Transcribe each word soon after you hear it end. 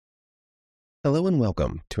Hello and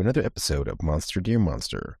welcome to another episode of Monster Dear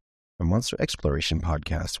Monster, a monster exploration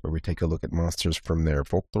podcast where we take a look at monsters from their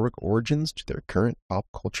folkloric origins to their current pop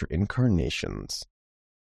culture incarnations.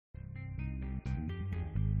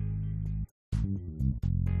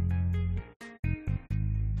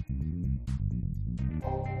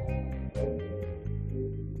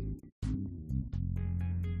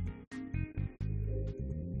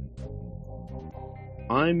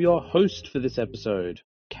 I'm your host for this episode,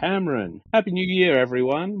 Cameron. Happy New Year,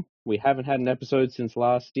 everyone. We haven't had an episode since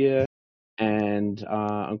last year, and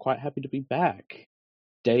I'm quite happy to be back.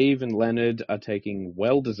 Dave and Leonard are taking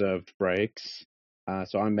well-deserved breaks,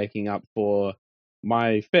 so I'm making up for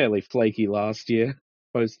my fairly flaky last year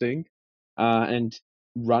hosting, and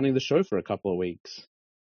running the show for a couple of weeks.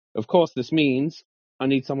 Of course, this means I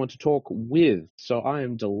need someone to talk with, so I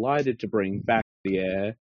am delighted to bring back to the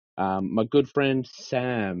air my good friend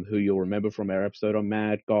Sam, who you'll remember from our episode on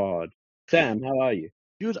Mad God. Sam, how are you?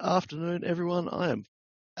 Good afternoon, everyone. I am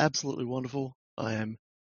absolutely wonderful. I am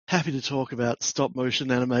happy to talk about stop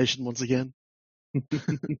motion animation once again.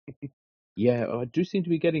 Yeah, I do seem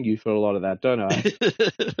to be getting you for a lot of that, don't I?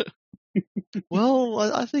 Well,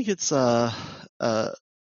 I think it's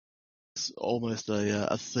almost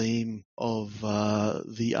a theme of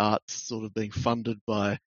the arts sort of being funded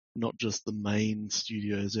by not just the main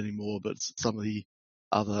studios anymore, but some of the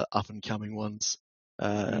other up-and-coming ones.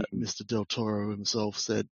 Mr. Del Toro himself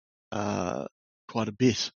said quite a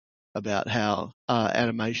bit about how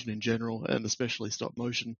animation in general, and especially stop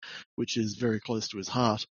motion, which is very close to his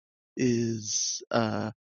heart, is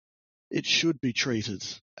it should be treated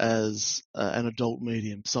as an adult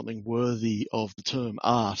medium, something worthy of the term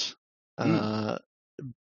art. But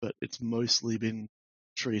it's mostly been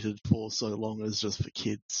treated for so long as just for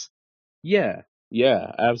kids. Yeah,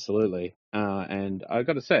 absolutely. And I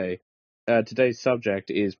got to say, today's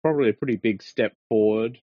subject is probably a pretty big step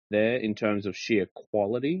forward there in terms of sheer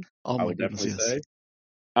quality. Oh I my would goodness, definitely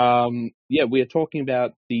yes. say. We are talking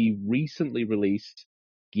about the recently released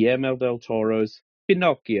Guillermo del Toro's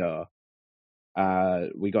Pinocchio.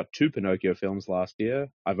 We got 2 Pinocchio films last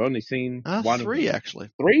year. I've only seen one of 3 them. actually.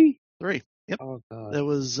 3? 3. Yep. Oh god. There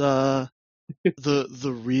was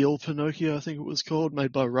the real Pinocchio, I think it was called,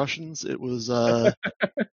 made by Russians. It was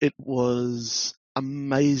it was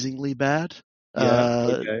amazingly bad.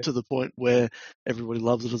 Okay. To the point where everybody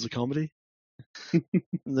loves it as a comedy.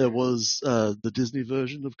 There was the Disney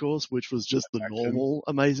version, of course, which was just the normal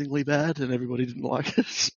amazingly bad, and everybody didn't like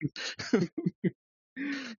it.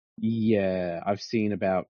 Yeah, I've seen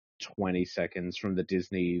about 20 seconds from the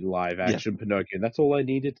Disney live action Pinocchio. That's all I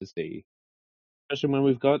needed to see. Especially when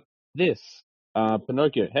we've got this.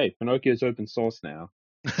 Pinocchio. Hey, Pinocchio's open source now.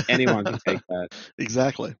 Anyone can take that.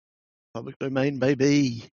 Exactly. Public domain,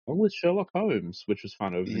 baby. Along with Sherlock Holmes, which was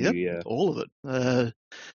fun over the New Year. All of it.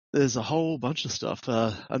 There's a whole bunch of stuff.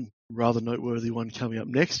 A rather noteworthy one coming up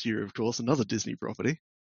next year, of course, another Disney property.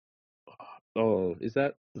 Oh, is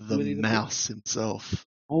that the Mouse himself?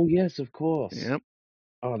 Oh, yes, of course. Yep.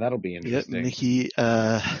 Oh, that'll be interesting. Yep, Mickey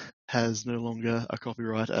has no longer a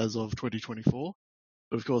copyright as of 2024,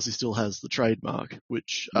 but of course he still has the trademark,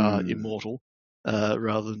 which are immortal,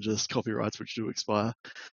 rather than just copyrights which do expire.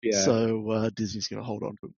 Yeah. So Disney's going to hold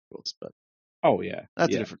on to them, of course, but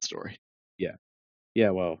that's a different story.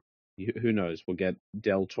 Yeah, well, who knows? We'll get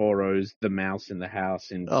Del Toro's The Mouse in the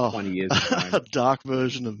House in 20 years' time. A dark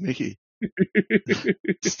version of Mickey.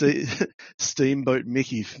 Steamboat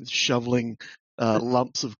Mickey shoveling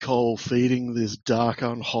lumps of coal, feeding this dark,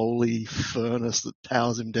 unholy furnace that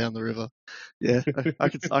powers him down the river. Yeah, I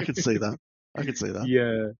could see that. I could see that.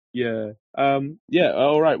 Yeah.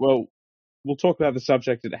 All right. Well, we'll talk about the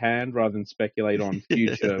subject at hand rather than speculate on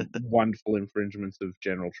future wonderful infringements of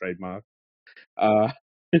general trademark.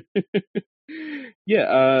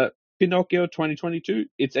 Pinocchio 2022.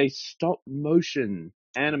 It's a stop-motion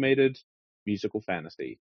animated musical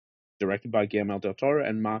fantasy, directed by Guillermo del Toro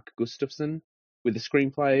and Mark Gustafson, with a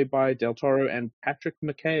screenplay by del Toro and Patrick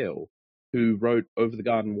McHale, who wrote Over the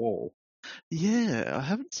Garden Wall. Yeah, I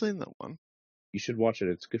haven't seen that one. You should watch it.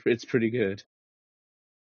 It's good. It's pretty good.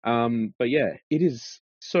 But yeah, it is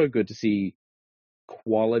so good to see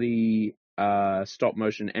quality stop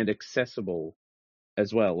motion and accessible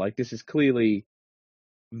as well. Like, this is clearly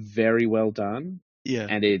very well done. Yeah.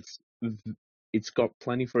 And it's got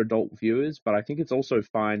plenty for adult viewers, but I think it's also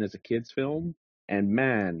fine as a kid's film. And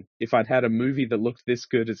man, if I'd had a movie that looked this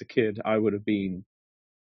good as a kid, I would have been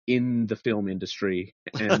in the film industry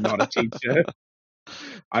and not a teacher.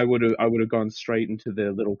 I would have gone straight into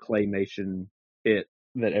the little claymation pit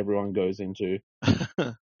that everyone goes into.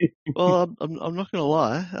 Well, I'm not going to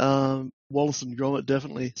lie. Wallace and Gromit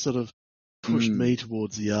definitely sort of pushed me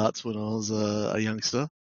towards the arts when I was a youngster.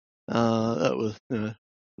 That was, there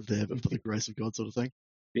but for the grace of God sort of thing.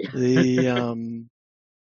 The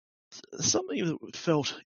something that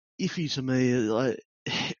felt iffy to me, like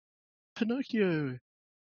Pinocchio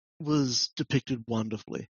was depicted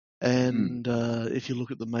wonderfully. And if you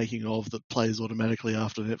look at the making of that plays automatically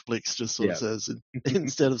after Netflix, just sort of says,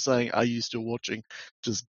 instead of saying, "Are you still watching?"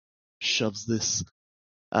 just shoves this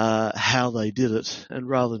how they did it, and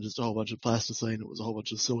rather than just a whole bunch of plasticine, it was a whole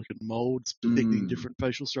bunch of silicon molds depicting different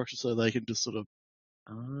facial structures, so they can just sort of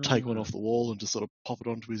take one off the wall and just sort of pop it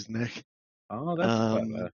onto his neck. Oh, that's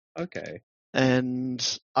clever. Okay.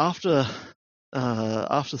 And after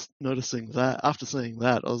noticing that, after seeing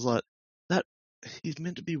that, I was like, that he's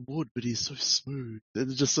meant to be wood, but he's so smooth. It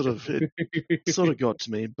just sort of got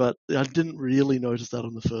to me, but I didn't really notice that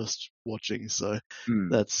on the first watching, so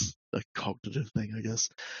that's a cognitive thing, I guess.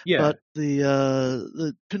 Yeah. But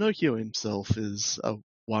the Pinocchio himself is a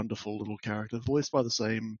wonderful little character, voiced by the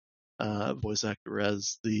same voice actor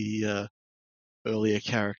as the earlier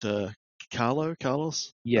character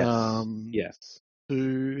Carlos. Yes. Yes.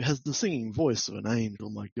 Who has the singing voice of an angel.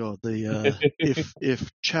 My God,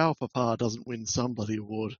 if Chow Papa doesn't win some bloody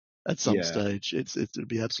award at some stage, it'd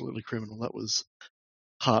be absolutely criminal. That was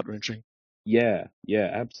heart-wrenching. Yeah,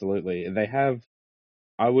 absolutely. They have,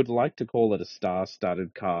 I would like to call it a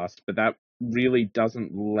star-studded cast, but that really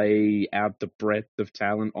doesn't lay out the breadth of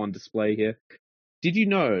talent on display here. Did you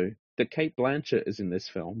know that Cate Blanchett is in this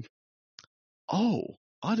film? Oh,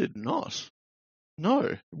 I did not.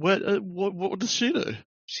 No. What does she do?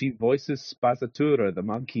 She voices Spazzatura, the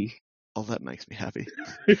monkey. Oh, that makes me happy.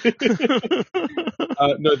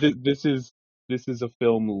 No, this is a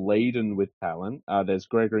film laden with talent. There's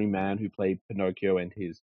Gregory Mann, who played Pinocchio and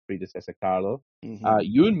his predecessor Carlo.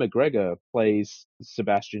 Ewan McGregor plays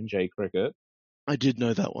Sebastian J. Cricket. I did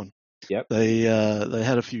know that one. Yep. They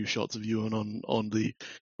had a few shots of Ewan on the,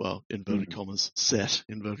 well, inverted commas, set,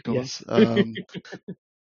 inverted commas. Yes.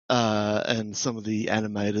 And some of the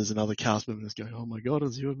animators and other cast members going, "Oh my God,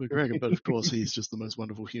 it's Ewan McGregor!" But of course, he's just the most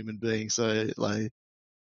wonderful human being. So like,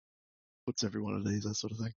 puts everyone at ease, that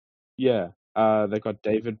sort of thing. Yeah. They've got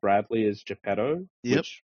David Bradley as Geppetto,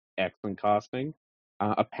 which excellent casting.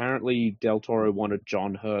 Apparently, Del Toro wanted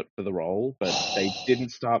John Hurt for the role, but they didn't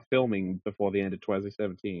start filming before the end of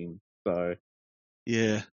 2017. So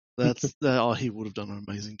yeah, that's that. He would have done an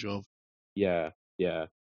amazing job. Yeah.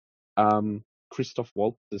 Christoph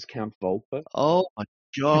Waltz as Count Volpa. Oh my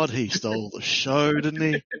God, he stole the show, didn't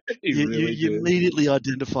he? You immediately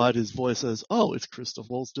identified his voice as, oh, it's Christoph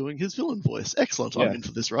Waltz doing his villain voice. Excellent, I'm in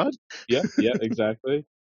for this ride. Yeah, exactly.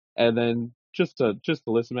 And then just to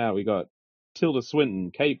list them out, we got Tilda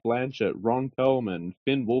Swinton, Cate Blanchett, Ron Perlman,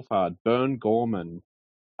 Finn Wolfhard, Bern Gorman,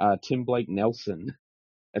 Tim Blake Nelson.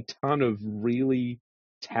 A ton of really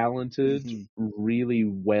talented, really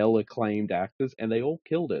well acclaimed actors, and they all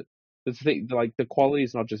killed it. The thing, like, the quality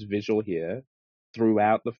is not just visual here.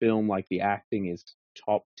 Throughout the film, like, the acting is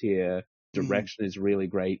top tier, direction is really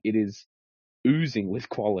great. It is oozing with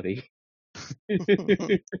quality.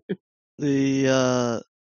 The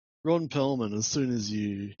Ron Perlman, as soon as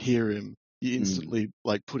you hear him, you instantly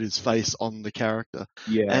like put his face on the character.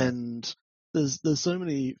 Yeah. And there's so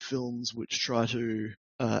many films which try to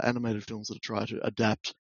animated films that try to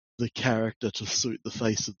adapt the character to suit the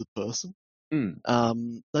face of the person.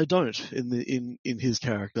 They don't in his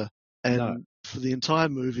character. And for the entire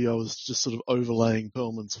movie, I was just sort of overlaying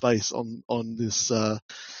Perlman's face on this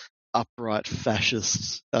upright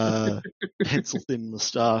fascist pencil-thin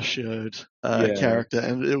mustachioed character,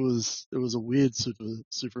 and it was a weird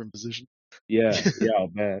superimposition. Yeah, I'll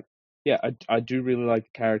bet. Yeah, I do really like the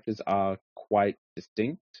characters are quite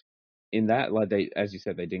distinct in that. Like, they, as you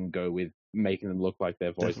said, they didn't go with making them look like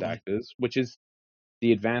they're voice actors, which is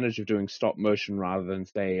the advantage of doing stop motion rather than,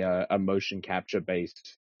 say, a motion capture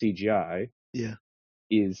based CGI. Yeah,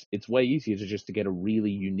 is it's way easier to get a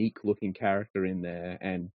really unique looking character in there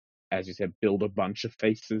and, as you said, build a bunch of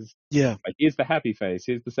faces. Yeah. Like, here's the happy face,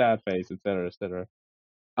 here's the sad face, etc., etc.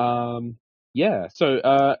 Yeah,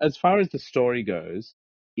 so as far as the story goes,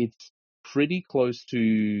 it's pretty close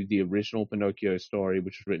to the original Pinocchio story,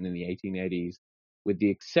 which was written in the 1880s, with the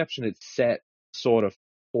exception it's set sort of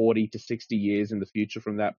 40 to 60 years in the future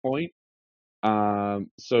from that point.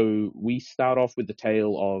 So we start off with the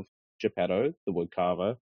tale of Geppetto, the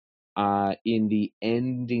woodcarver, in the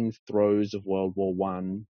ending throes of World War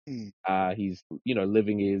One. He's,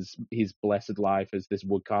 living his blessed life as this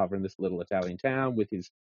woodcarver in this little Italian town with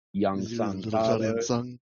his young son,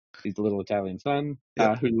 his little Italian son,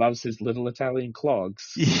 who loves his little Italian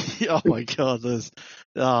clogs. Oh my God, they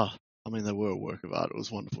were a work of art. It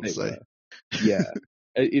was wonderful to see. Yeah.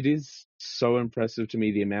 It is so impressive to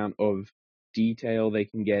me the amount of detail they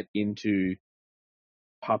can get into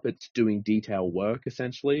puppets doing detail work,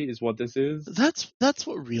 essentially, is what this is. That's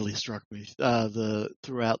what really struck me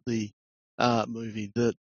throughout the movie,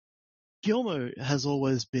 that Guillermo has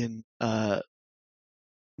always been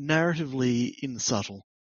narratively insubtle,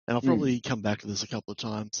 and I'll probably come back to this a couple of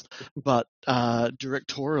times, but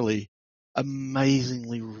directorially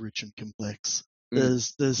amazingly rich and complex.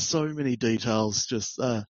 There's so many details just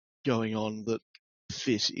going on that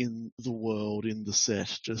fit in the world, in the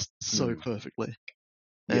set, just so perfectly.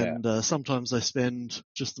 Yeah. And sometimes they spend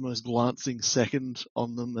just the most glancing second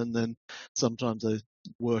on them, and then sometimes they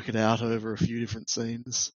work it out over a few different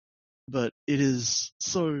scenes. But it is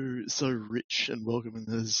so rich and welcoming.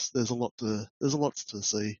 There's a lot to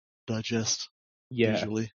see, digest Yeah.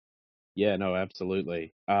 visually. Yeah, no,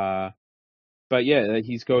 absolutely. But yeah,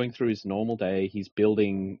 he's going through his normal day. He's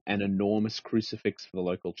building an enormous crucifix for the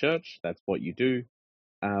local church. That's what you do.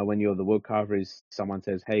 When you're the woodcarver, is someone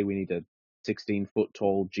says, "Hey, we need a 16-foot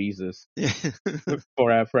tall Jesus Yeah.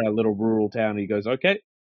 for our little rural town." He goes, "Okay,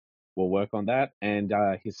 we'll work on that." And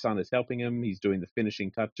his son is helping him. He's doing the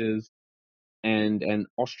finishing touches. And an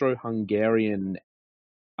Austro-Hungarian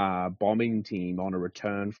bombing team on a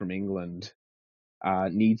return from England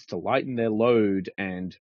needs to lighten their load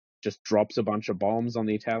and just drops a bunch of bombs on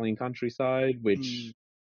the Italian countryside, which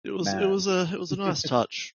It was man, a nice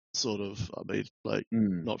touch, sort of. I mean, like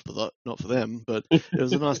mm, not for them, but it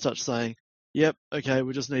was a nice touch saying, "Yep, okay,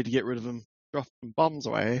 we just need to get rid of them, drop some bombs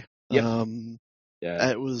away." yep,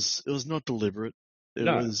 yeah, It was not deliberate. It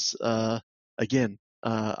no, was again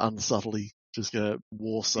unsubtly just go,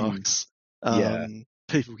 war sucks. yeah,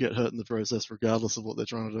 People get hurt in the process regardless of what they're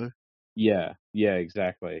trying to do. yeah,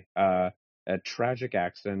 exactly. A tragic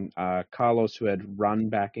accident. Carlos, who had run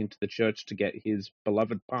back into the church to get his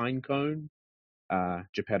beloved pine cone.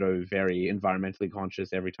 Geppetto, very environmentally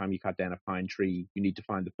conscious. Every time you cut down a pine tree, you need to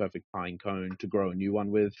find the perfect pine cone to grow a new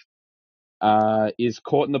one with. Is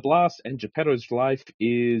caught in the blast, and Geppetto's life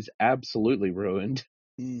is absolutely ruined.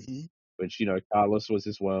 Mm-hmm. Which, Carlos was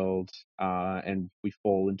his world, and we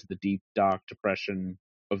fall into the deep, dark depression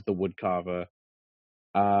of the woodcarver.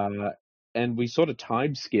 And we sort of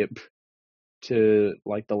time skip to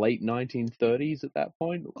like the late 1930s at that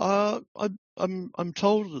point. I'm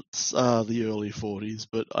told it's the early 40s,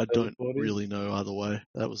 but I Early don't 40s. really know either way.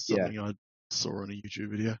 That was Yeah. something I saw on a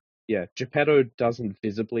YouTube video. Yeah, Geppetto doesn't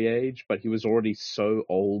visibly age, but he was already so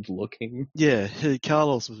old looking. Yeah,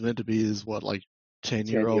 Carlos was meant to be his, what, like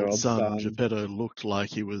 10-year-old 10-year-old son. son. Geppetto looked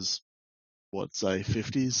like he was, what, say,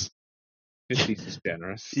 50s? 50s is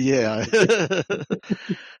generous. Yeah.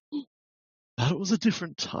 It was a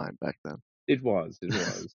different time back then. It was.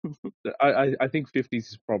 I think 50s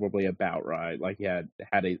is probably about right. Like he had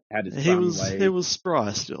his He son was laid. he was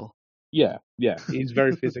spry still. Yeah. He's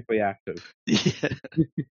very physically active. Yeah.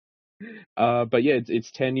 But yeah,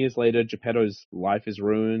 it's 10 years later. Geppetto's life is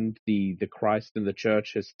ruined. The Christ in the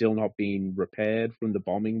church has still not been repaired from the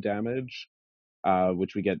bombing damage.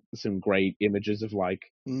 Which we get some great images of, like,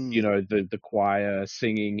 the choir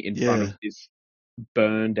singing in front of this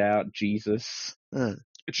burned out Jesus.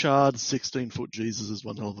 Charred 16-foot Jesus is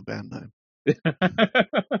one hell of a band name.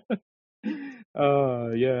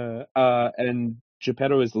 Oh, yeah. And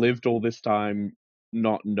Geppetto has lived all this time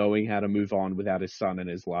not knowing how to move on without his son in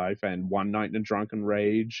his life, and one night in a drunken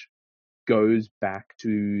rage goes back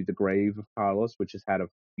to the grave of Carlos, which has had a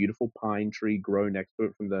beautiful pine tree grow next to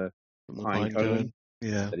it from the pine cone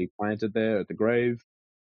that he planted there at the grave.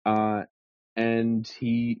 And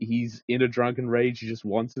he's in a drunken rage. He just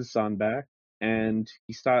wants his son back, and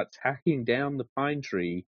he starts hacking down the pine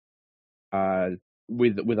tree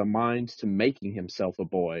with a mind to making himself a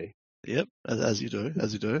boy. Yep, as you do.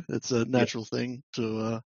 It's a natural thing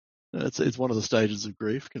to. It's one of the stages of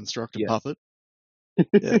grief. Construct a puppet.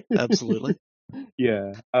 Yeah, absolutely.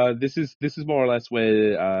 Yeah. This is more or less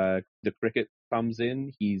where the cricket comes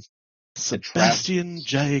in. He's Sebastian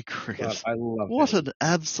J. Cricket. God, I love it. What an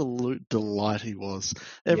absolute delight he was.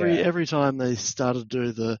 Every time they started to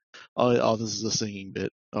do the this is a singing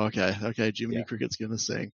bit. Okay, Jiminy Cricket's gonna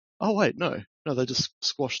sing. Oh wait, no, they just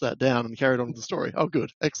squashed that down and carried on with the story. Oh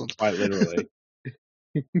good, excellent. Quite literally.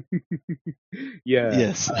 Yeah.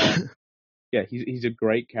 Yes. Yeah, he's a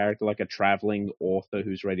great character, like a traveling author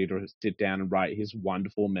who's ready to sit down and write his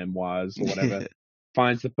wonderful memoirs or whatever.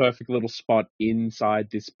 Finds the perfect little spot inside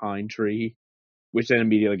this pine tree, which then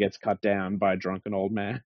immediately gets cut down by a drunken old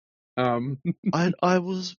man. I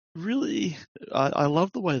was really I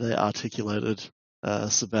love the way they articulated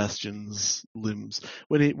Sebastian's limbs.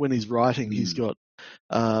 When he's writing, he's got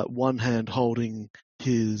one hand holding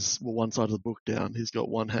one side of the book down. He's got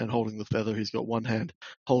one hand holding the feather. He's got one hand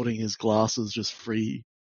holding his glasses, just free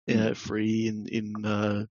in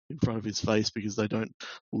front of his face because they don't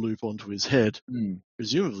loop onto his head.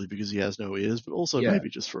 Presumably because he has no ears, but also maybe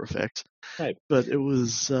just for effect. Right. But it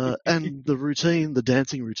was, and the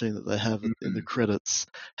dancing routine that they have in the credits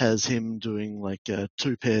has him doing like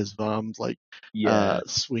 2 pairs of arms, like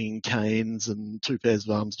swinging canes, and 2 pairs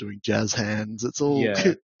of arms doing jazz hands. It's all,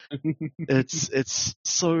 it's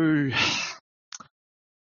so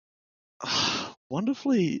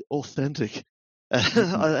wonderfully authentic.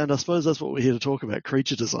 And I suppose that's what we're here to talk about,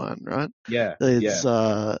 creature design, right? Yeah. It's,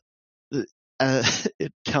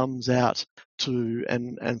 it comes out to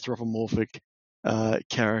an anthropomorphic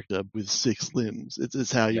character with 6 limbs.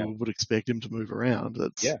 It's how you would expect him to move around.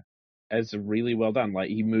 It's really well done. Like,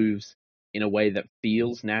 he moves in a way that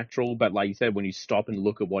feels natural, but like you said, when you stop and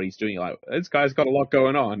look at what he's doing, you're like, this guy's got a lot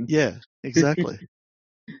going on. Yeah, exactly.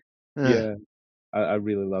 Yeah. I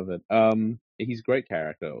really love it. He's a great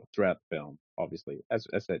character throughout the film, obviously. As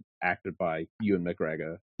I said, acted by Ewan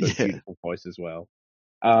McGregor. Beautiful voice as well.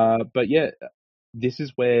 But yeah, this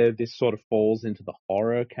is where this sort of falls into the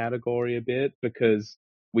horror category a bit, because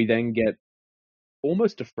we then get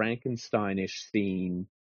almost a Frankenstein-ish scene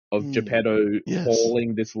of Geppetto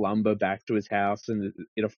hauling this lumber back to his house and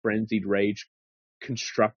in a frenzied rage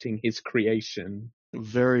constructing his creation.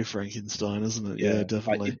 Very Frankenstein, isn't it? Yeah,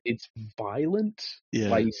 definitely. Like, it's violent. Yeah.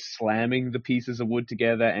 Like, he's slamming the pieces of wood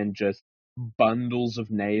together and just bundles of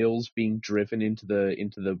nails being driven into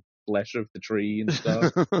the flesh of the tree and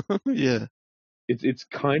stuff. Yeah. It's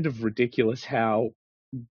kind of ridiculous how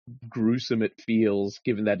gruesome it feels,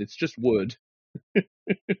 given that it's just wood.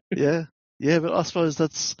 Yeah, but I suppose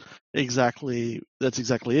that's exactly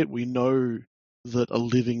it. We know that a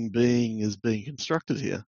living being is being constructed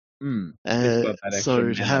here. And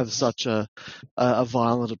so to have such a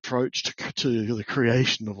violent approach to the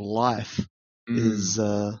creation of life is,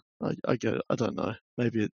 I get it. I don't know.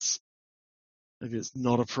 Maybe it's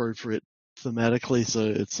not appropriate thematically,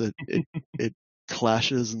 so it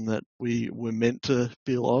clashes, and that we're meant to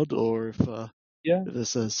feel odd, or if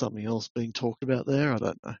there's something else being talked about there, I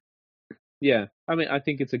don't know. Yeah, I mean, I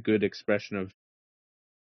think it's a good expression of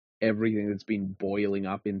everything that's been boiling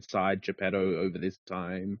up inside Geppetto over this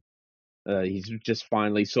time. He's just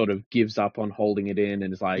finally sort of gives up on holding it in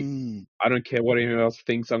and is like, I don't care what anyone else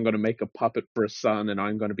thinks, I'm going to make a puppet for a son and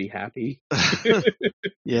I'm going to be happy.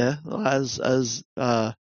 Yeah, as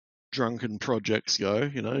drunken projects go,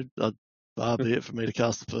 far be it for me to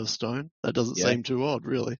cast the first stone. That doesn't seem too odd,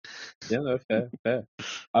 really. Yeah, no, fair.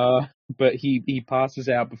 But he passes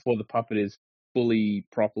out before the puppet is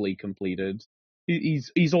properly completed.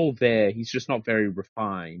 He's all there. He's just not very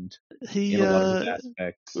refined in a lot of his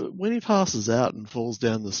aspects. When he passes out and falls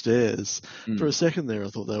down the stairs, for a second there, I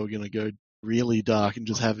thought they were going to go really dark and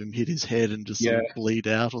just have him hit his head and just sort of bleed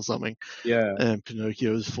out or something. Yeah. And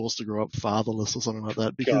Pinocchio is forced to grow up fatherless or something like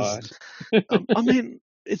that. Because, I mean,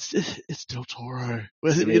 it's Del Toro.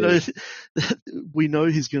 We know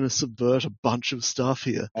he's going to subvert a bunch of stuff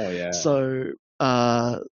here. Oh yeah. So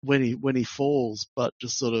when he falls, but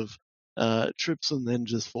just sort of trips and then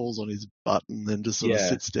just falls on his butt and then just sort of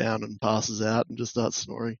sits down and passes out and just starts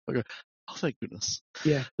snoring. I go, oh, thank goodness.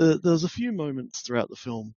 Yeah. There's a few moments throughout the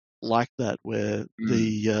film like that where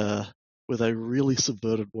where they really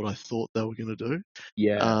subverted what I thought they were going to do.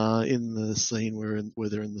 Yeah. In the scene where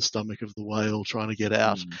they're in the stomach of the whale trying to get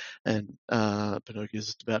out, and Pinocchio's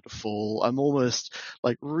just about to fall. I'm almost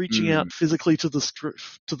like reaching out physically to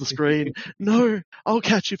the screen. No, I'll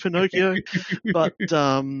catch you, Pinocchio. But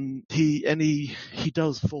he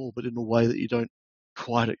does fall, but in a way that you don't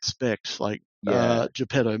quite expect. Like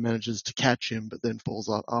Geppetto manages to catch him, but then falls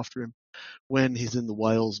after him when he's in the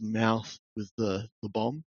whale's mouth with the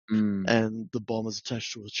bomb. And the bomb is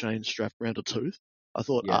attached to a chain strapped around a tooth. I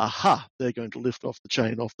thought, aha, they're going to lift off the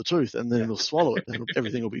chain off the tooth and then he'll swallow it and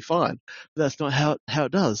everything will be fine. But that's not how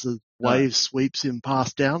it does. The wave sweeps him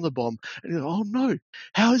past down the bomb and you're like, oh no,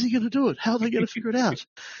 how is he going to do it? How are they going to figure it out?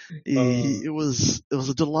 It was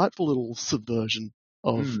a delightful little subversion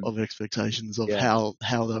of expectations of how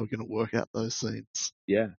they were going to work out those scenes.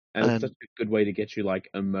 Yeah, and it's such a good way to get you like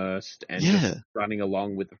immersed and just running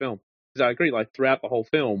along with the film. Because I agree, like throughout the whole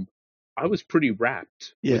film, I was pretty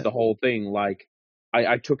wrapped with the whole thing. Like,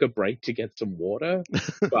 I took a break to get some water,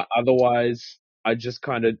 but otherwise, I just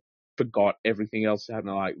kind of forgot everything else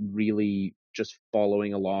happening. Like, really just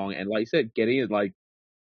following along, and like you said, getting it. Like,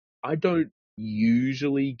 I don't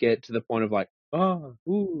usually get to the point of like, Oh,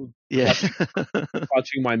 ooh, Yeah.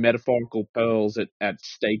 clutching my metaphorical pearls at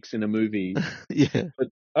stakes in a movie. Yeah. But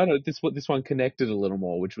I don't know, this one connected a little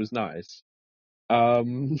more, which was nice.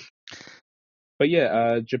 Um, but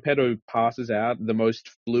yeah, Geppetto passes out, the most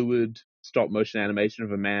fluid stop motion animation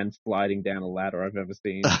of a man sliding down a ladder I've ever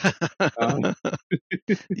seen. Um,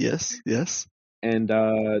 Yes, yes. and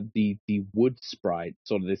the wood sprite,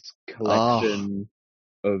 sort of this Ah, collection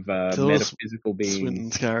of Tilda metaphysical Swinton's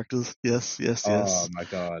beings. characters. Yes, yes, Oh yes. my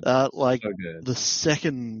god, Like so good. the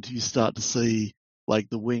second you start to see like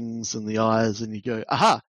the wings and the eyes, and you go,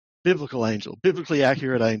 "Aha! Biblical angel, biblically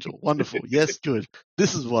accurate angel. Wonderful. Yes, good.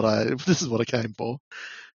 This is what I came for.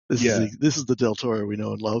 Yeah, This is the Del Toro we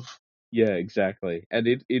know and love." yeah, exactly. And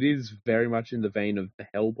it is very much in the vein of the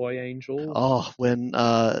Hellboy angel. Oh, when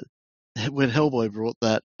Hellboy brought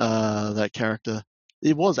that character,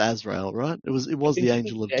 it was Azrael, right? It I was think the it was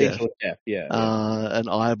Angel of the Death. Angel of Death. Yeah, yeah, And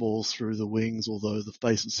eyeballs through the wings, although the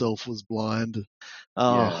face itself was blind.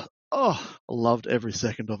 yeah. I loved every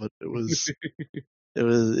second of it.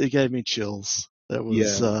 It gave me chills. There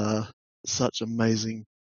was Yeah. such amazing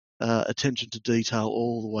attention to detail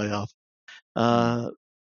all the way up. Mm. Uh,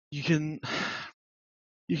 you can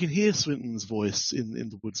hear Swinton's voice in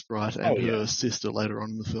the Wood Sprite Oh and yeah. her sister later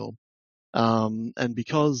on in the film. And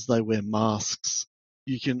because they wear masks,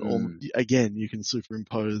 you can Mm. you can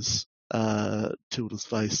superimpose Tilda's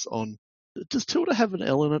face on. Does Tilda have an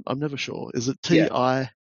L in it? I'm never sure. Is it Yeah. T-I?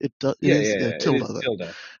 It Yeah, is. yeah, Yeah, yeah. It is Tilda then.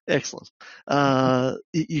 Tilda. Excellent.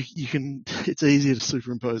 You can. It's easier to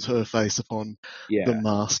superimpose her face upon the Yeah.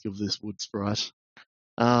 mask of this wood sprite.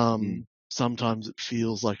 Mm. Sometimes it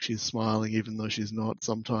feels like she's smiling even though she's not.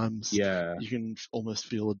 Sometimes Yeah. you can almost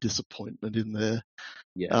feel a disappointment in there.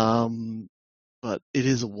 Yeah. But it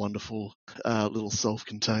is a wonderful little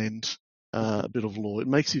self-contained bit of lore. It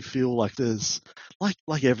makes you feel like there's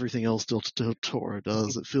like everything else Del Toro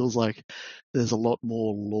does. It feels like there's a lot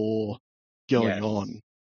more lore going Yes. on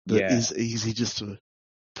that Yeah. is easy just to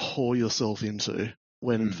pour yourself into.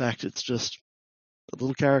 When in Mm. fact it's just a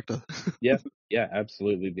little character. Yeah. Yeah.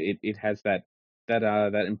 Absolutely. It has that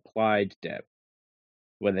implied depth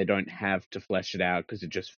where they don't have to flesh it out because it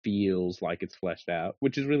just feels like it's fleshed out,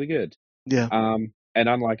 which is really good. Yeah, And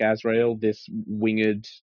unlike Azrael, this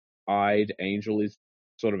winged-eyed angel is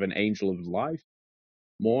sort of an angel of life.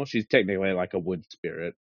 More, she's technically like a wood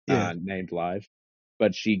spirit, yeah. named Life,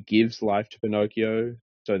 but she gives life to Pinocchio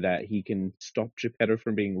so that he can stop Geppetto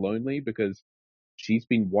from being lonely because she's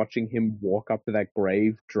been watching him walk up to that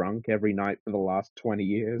grave drunk every night for the last 20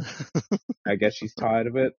 years. I guess she's tired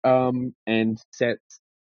of it. And sets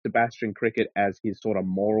Sebastian Cricket as his sort of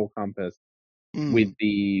moral compass with Mm,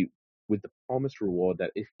 the promised reward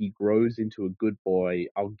that if he grows into a good boy,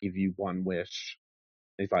 I'll give you one wish.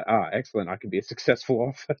 And he's like, excellent, I can be a successful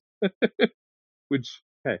author. Which,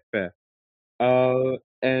 hey, fair.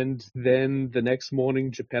 And then the next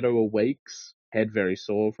morning, Geppetto awakes, head very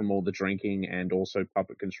sore from all the drinking and also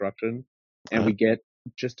puppet construction, and we right. get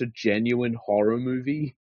just a genuine horror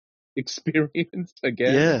movie experience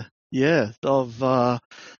again. Yeah, yeah. Of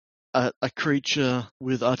a creature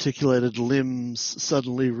with articulated limbs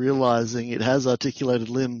suddenly realizing it has articulated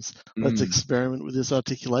limbs. Let's Mm. experiment with this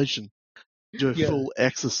articulation. Do a Yeah. full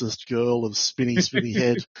Exorcist girl of spinny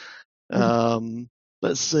head. Um,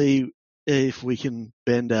 let's see if we can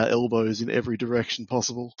bend our elbows in every direction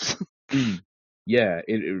possible. Mm. Yeah,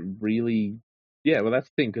 it really. Yeah, well, that's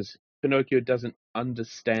the thing, because Pinocchio doesn't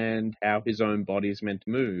understand how his own body is meant to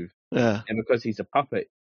move. Yeah, And because he's a puppet,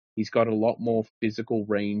 he's got a lot more physical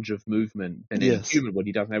range of movement than any yes, human would.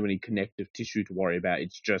 He doesn't have any connective tissue to worry about.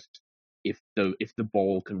 It's just if the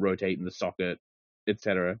ball can rotate in the socket,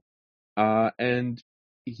 etc. And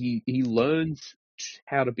he learns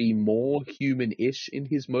how to be more human-ish in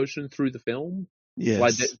his motion through the film.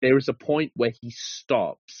 Like yes, there is a point where he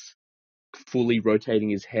stops fully rotating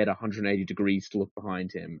his head 180 degrees to look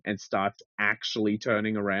behind him and starts actually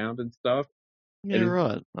turning around and stuff. yeah, And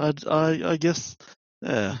right. I guess,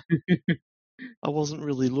 yeah, I wasn't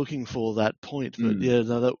really looking for that point, but mm, yeah,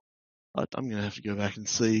 no, I'm gonna have to go back and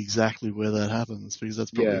see exactly where that happens because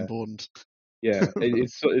that's probably yeah, important. yeah.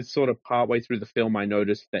 It's sort of partway through the film I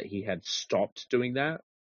noticed that he had stopped doing that.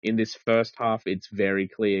 In this first half, it's very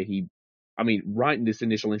clear I mean, right in this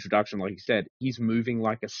initial introduction, like you said, he's moving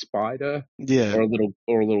like a spider Yeah, or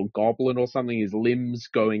a little goblin or something. His limbs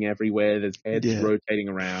going everywhere. There's heads yeah, rotating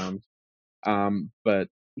around. But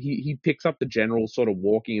he picks up the general sort of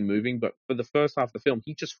walking and moving. But for the first half of the film,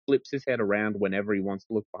 he just flips his head around whenever he wants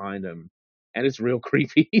to look behind him, and it's real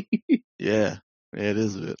creepy. yeah, yeah. It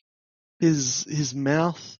is a bit. His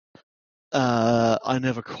mouth, I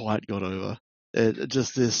never quite got over.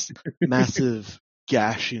 Just this massive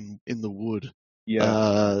gash in the wood.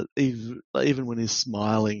 Yeah. Even when he's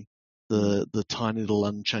smiling, the tiny little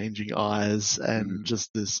unchanging eyes and just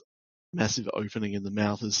this massive opening in the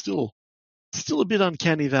mouth is still a bit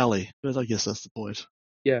uncanny valley, but I guess that's the point.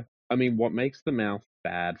 Yeah. I mean, what makes the mouth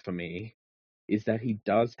bad for me is that he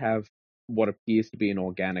does have what appears to be an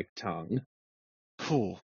organic tongue.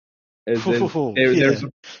 Cool. There's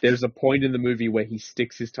a point in the movie where he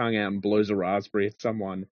sticks his tongue out and blows a raspberry at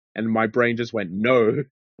someone, and my brain just went, "No,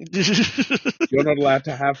 you're not allowed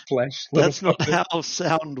to have flesh." That's not how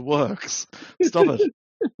sound works. Stop it.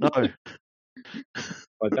 No.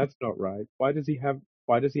 But that's not right. Why does he have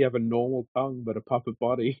a normal tongue but a puppet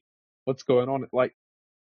body? What's going on? Like,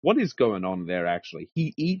 what is going on there? Actually,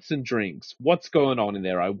 he eats and drinks. What's going on in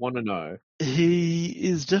there? I want to know. He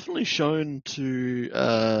is definitely shown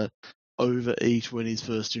to overeat when he's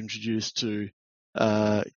first introduced to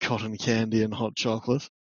cotton candy and hot chocolate.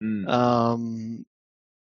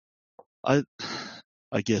 I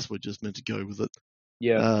guess we're just meant to go with it.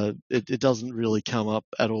 Yeah. It doesn't really come up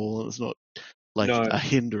at all. It's not like a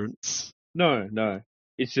hindrance. No.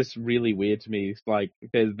 It's just really weird to me. It's like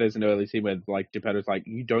there's an early scene where like Geppetto's like,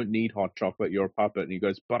 "You don't need hot chocolate, you're a puppet," and he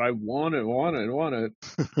goes, "But I want it."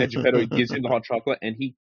 And Geppetto gives him the hot chocolate, and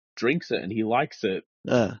he drinks it, and he likes it,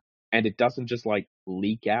 and it doesn't just like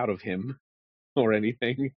leak out of him or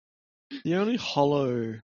anything. The only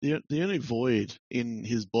the only void in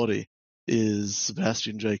his body is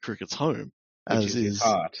Sebastian J. Crickett's home, which is his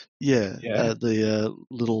heart. Yeah. The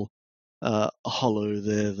little hollow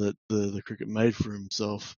there that the Cricket made for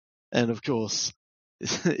himself, and of course,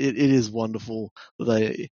 it is wonderful that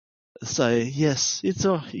they say yes, it's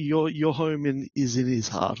your home is in his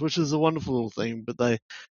heart, which is a wonderful little thing, but they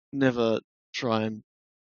never try and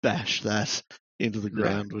bash that into the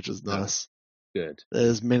ground, which is nice. Good.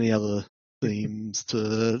 There's many other themes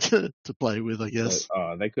to play with, I guess.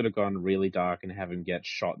 They could have gone really dark and have him get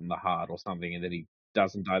shot in the heart or something, and then he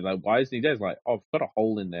doesn't die. Like, why isn't he dead? Like, I've got a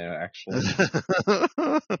hole in there, actually.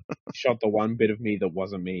 Shot the one bit of me that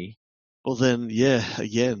wasn't me. Well, then, yeah,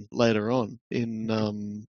 again, later on in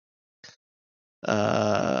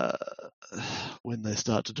when they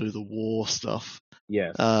start to do the war stuff,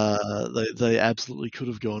 yes, they absolutely could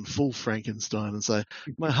have gone full Frankenstein and say,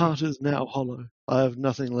 "My heart is now hollow. I have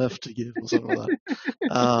nothing left to give," or something like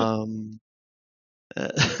that.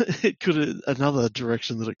 It could have another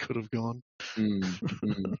direction that it could have gone.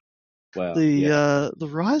 Well, the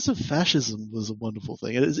rise of fascism was a wonderful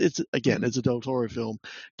thing. It's a Del Toro film.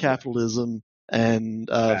 Capitalism and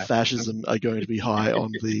fascism are going to be high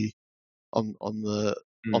on the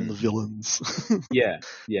villains. Yeah.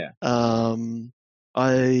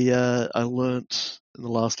 I learnt in the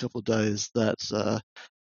last couple of days that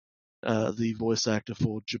the voice actor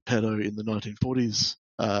for Geppetto in the 1940s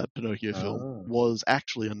Pinocchio film was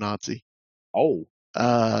actually a Nazi. Oh.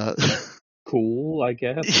 Cool, I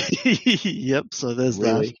guess. Yep, so there's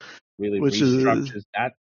that. Really restructures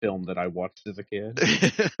that film that I watched as a kid.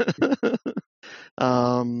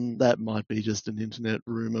 That might be just an internet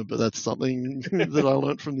rumor, but that's something that I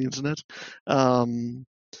learnt from the internet.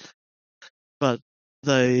 But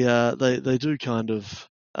they do kind of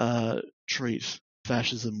treat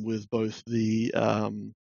fascism with both the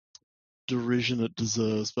derision it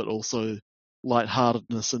deserves, but also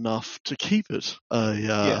lightheartedness enough to keep it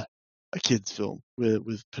a kid's film,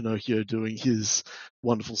 with Pinocchio doing his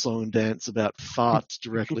wonderful song and dance about farts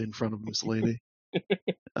directly in front of Mussolini,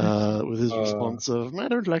 with his response of, "I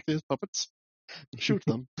don't like these puppets. Shoot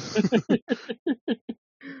them."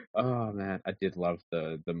 Oh man, I did love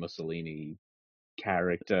the Mussolini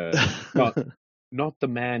character. Not the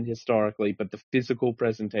man historically, but the physical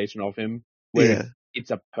presentation of him, where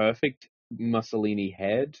it's a perfect Mussolini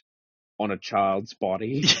head on a child's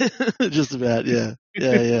body. Just about, yeah.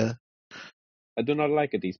 I do not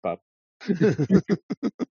like it, these pups.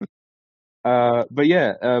 But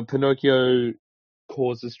yeah, Pinocchio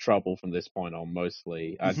causes trouble from this point on,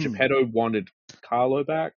 mostly. Geppetto wanted Carlo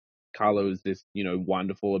back. Carlo is this,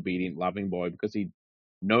 wonderful, obedient, loving boy, because he'd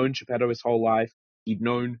known Geppetto his whole life. He'd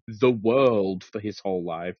known the world for his whole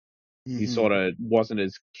life. He sort of wasn't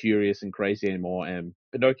as curious and crazy anymore, and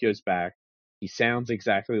Pinocchio's back. He sounds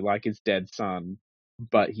exactly like his dead son,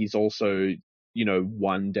 but he's also,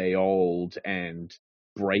 1 day old and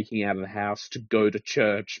breaking out of the house to go to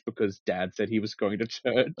church because Dad said he was going to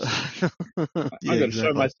church. I'm going to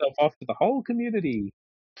show myself off to the whole community.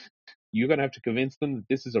 You're going to have to convince them that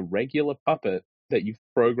this is a regular puppet that you've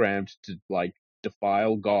programmed to, like,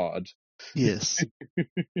 defile God. Yes.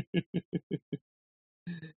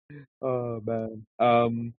 Oh man.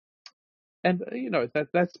 And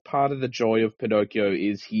that's part of the joy of Pinocchio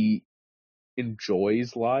is he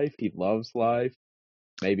enjoys life, he loves life,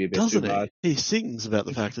 maybe a bit too Doesn't much. he? He sings about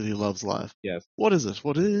the fact that he loves life. Yes. What is it?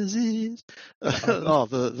 What is it? Oh,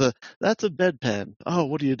 that's a bedpan. Oh,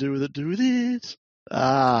 what do you do with it? Do with it?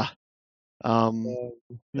 We'll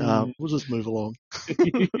just move along.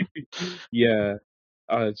 Yeah.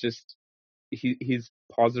 Just his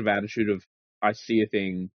positive attitude of I see a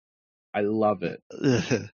thing, I love it.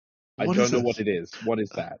 I What don't is know it? what it is. What is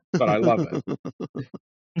that? But I love it.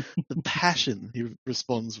 The passion. He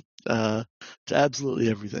responds to absolutely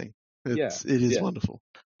everything. It is wonderful.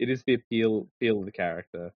 It is the appeal of the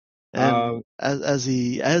character. And as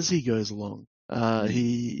he goes along,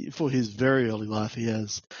 he for his very early life he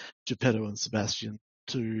has Geppetto and Sebastian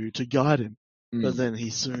to guide him, but then he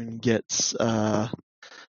soon gets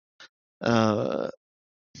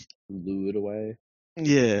lured away.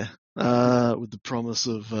 Yeah, with the promise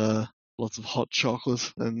of lots of hot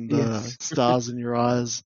chocolate and stars in your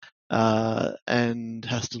eyes, and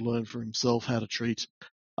has to learn for himself how to treat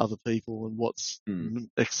other people and what's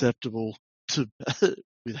acceptable to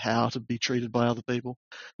with how to be treated by other people.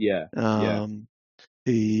 Yeah.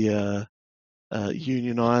 He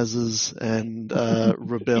unionizes and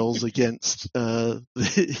rebels against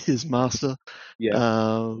his master.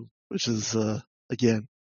 Yeah. Which is again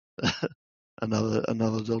another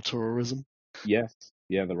Del Toroism. Yes.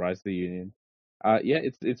 Yeah, the rise of the Union. Yeah,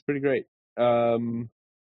 it's pretty great.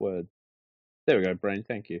 Word. There we go, Brain.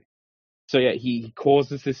 Thank you. So yeah, he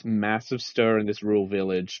causes this massive stir in this rural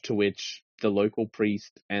village, to which the local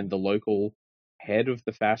priest and the local head of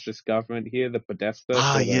the fascist government here, the Podesta,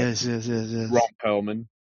 Yes. Ron Perlman,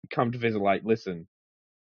 come to visit. Like, listen,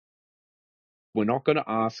 we're not going to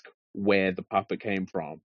ask where the puppet came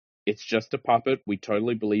from. It's just a puppet. We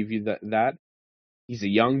totally believe you that. He's a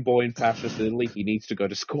young boy in fascist Italy. He needs to go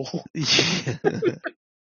to school.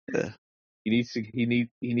 Yeah. He needs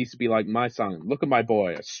to be like my son. Look at my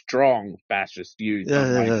boy, a strong fascist youth.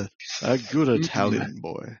 Yeah. A good Italian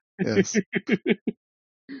boy. Yes.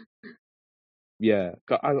 Yeah,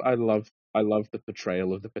 I love the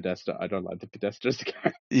portrayal of the Podesta. I don't like the Podesta as a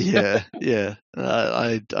character. Yeah.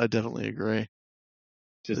 I definitely agree.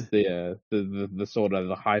 Just the sort of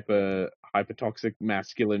the hyper toxic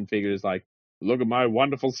masculine figures, like, look at my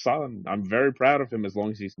wonderful son. I'm very proud of him as long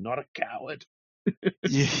as he's not a coward.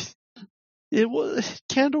 Yeah. It was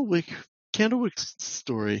Candlewick's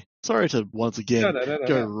story. Sorry to once again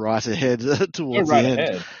go right ahead towards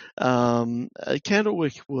the end.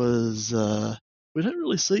 Candlewick was we don't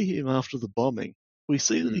really see him after the bombing. We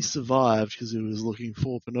see that he survived because he was looking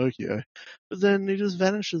for Pinocchio, but then he just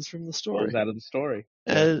vanishes from the story. Falls out of the story.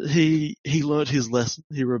 And he learnt his lesson.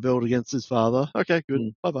 He rebelled against his father. Okay,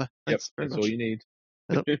 good. Bye-bye. Thanks very much. That's all you need.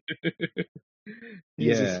 Yep.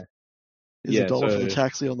 Here's a $1 for the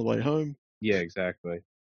taxi on the way home. Yeah, exactly.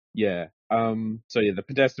 Yeah. So yeah, the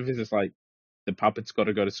Podesta visit's like, the puppet's got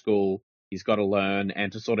to go to school. He's got to learn.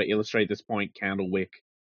 And to sort of illustrate this point, Candlewick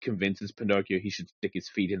convinces Pinocchio he should stick his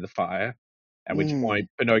feet in the fire. At which point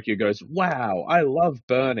Pinocchio goes, "Wow, I love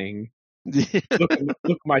burning.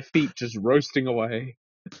 Look, my feet just roasting away."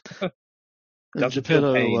 And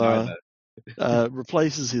Geppetto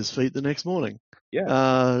replaces his feet the next morning.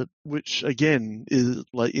 Yeah. Which again is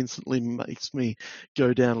like instantly makes me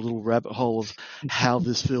go down a little rabbit hole of how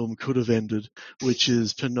this film could have ended, which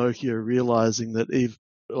is Pinocchio realizing that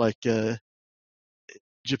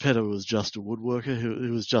Geppetto was just a woodworker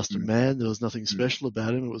who was just a man. There was nothing special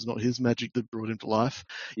about him. It was not his magic that brought him to life.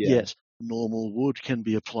 Yet normal wood can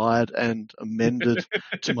be applied and amended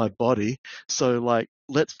to my body. So like,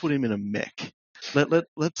 let's put him in a mech. Let's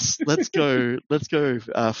go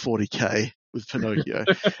 40K with Pinocchio.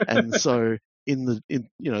 And so in the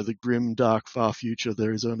grim, dark, far future,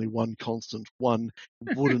 there is only one constant, one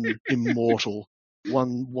wooden immortal.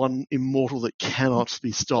 One immortal that cannot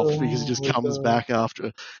be stopped because he just comes back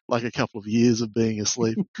after like a couple of years of being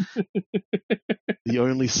asleep. The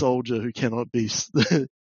only soldier who cannot be.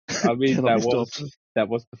 I mean, that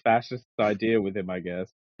was the fascist idea with him, I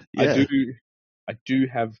guess. Yeah. I do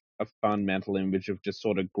have a fun mental image of just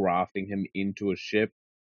sort of grafting him into a ship.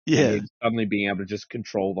 Yeah. And suddenly being able to just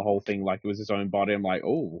control the whole thing like it was his own body. I'm like,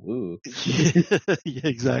 ooh. Yeah,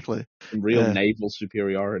 exactly. Some real naval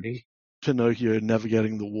superiority. Pinocchio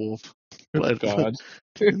navigating the warp. God.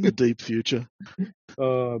 In the deep future.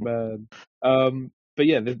 Oh, man. But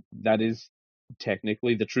yeah, that is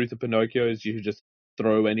technically the truth of Pinocchio, is you just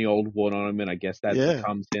throw any old wood on him and I guess that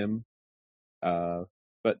becomes him.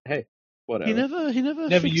 But hey, whatever. He never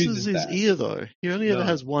fixes his ear though. He only ever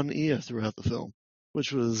has one ear throughout the film,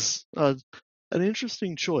 which was an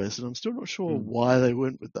interesting choice, and I'm still not sure why they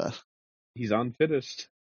went with that. he's unfinished.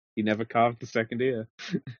 He never carved the second ear.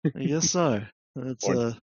 I guess so. It's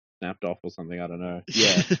Or snapped off or something, I don't know.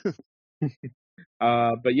 Yeah.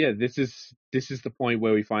 But yeah, this is the point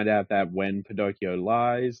where we find out that when Pinocchio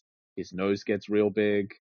lies, his nose gets real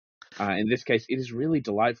big. In this case, it is really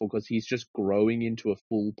delightful because he's just growing into a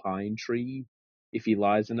full pine tree if he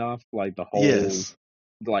lies enough. Like the whole, yes.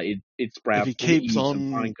 like it If sprouts he all keeps eaves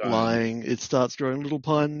and pine on cones. lying, it starts growing little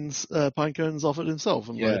pine cones off it himself,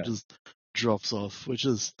 and Yeah. like just drops off. Which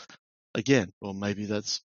is, again, or maybe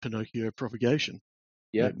that's Pinocchio propagation.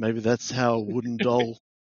 Yeah. Maybe that's how a wooden doll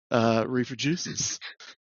reproduces.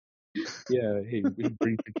 Yeah, he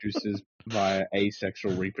reproduces via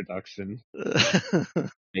asexual reproduction.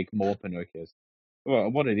 Make more Pinocchios. Well,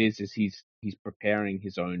 what it is he's preparing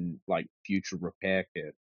his own like future repair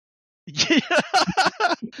kit.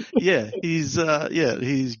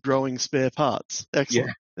 He's growing spare parts.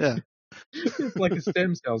 Excellent. Yeah. It's like a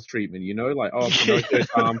stem cells treatment, like, oh, Pinocchio's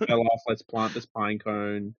arm fell off, let's plant this pine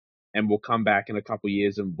cone, and we'll come back in a couple of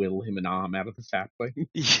years and whittle him an arm out of the sapling.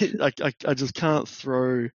 I just can't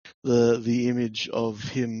throw the image of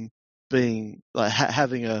him being like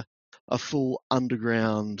having a full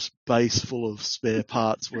underground base full of spare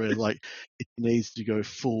parts where like it needs to go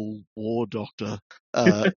full war doctor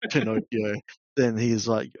Pinocchio. Then he's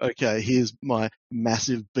like, okay, here's my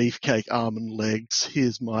massive beefcake arm and legs.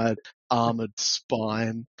 Here's my armored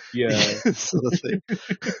spine. Yeah, sort of thing.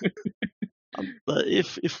 But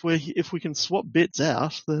if we can swap bits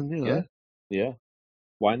out, then yeah,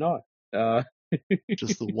 why not?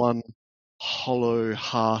 Just the one hollow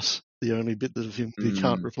heart, the only bit of him that he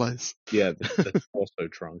can't replace. Yeah, the torso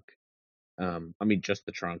trunk. I mean, just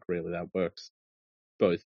the trunk, really, that works,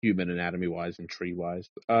 both human anatomy-wise and tree-wise.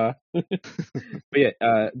 But yeah,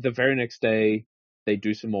 the very next day, they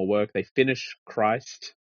do some more work. They finish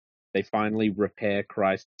Christ. They finally repair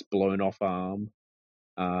Christ's blown-off arm.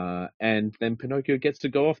 And then Pinocchio gets to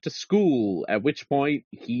go off to school, at which point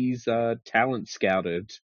he's talent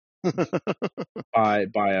scouted by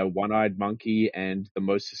a one-eyed monkey and the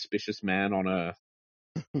most suspicious man on earth.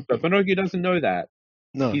 But Pinocchio doesn't know that.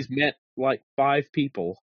 No. He's met like 5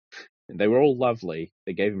 people, and they were all lovely.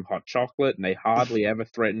 They gave him hot chocolate, and they hardly ever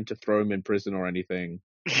threatened to throw him in prison or anything.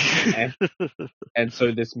 And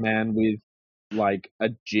so this man with like a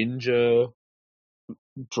ginger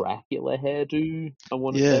Dracula hairdo, I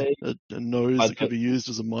want to say. A nose that could be used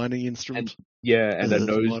as a mining instrument. And a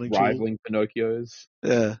nose rivaling Pinocchio's.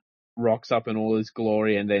 Yeah. Rocks up in all his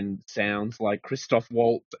glory and then sounds like Christoph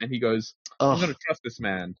Waltz, and he goes, I'm going to trust this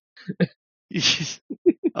man.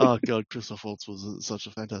 Oh god, Christoph Waltz was such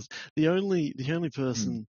a fantastic. The only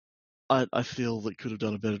person I feel that could have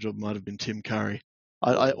done a better job might have been Tim Curry.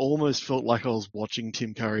 I almost felt like I was watching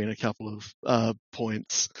Tim Curry in a couple of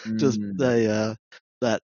points. Just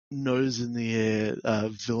that nose in the air,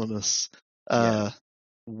 villainous,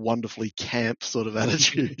 wonderfully camp sort of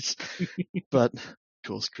attitude. But of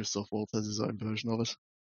course, Christoph Waltz has his own version of it.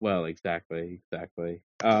 Well, exactly.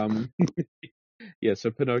 Yeah, so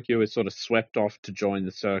Pinocchio is sort of swept off to join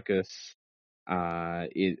the circus.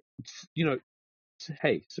 Hey,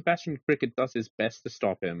 Sebastian Cricket does his best to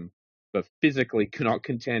stop him, but physically cannot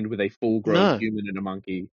contend with a full-grown human and a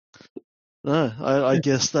monkey. No, I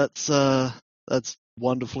guess that's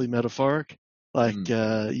wonderfully metaphoric. Like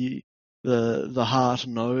the heart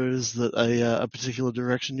knows that a particular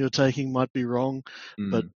direction you're taking might be wrong,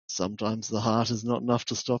 but sometimes the heart is not enough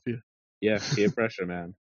to stop you. Yeah, peer pressure,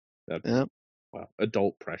 man. Yeah. Well,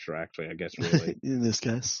 adult pressure, actually, I guess, really. In this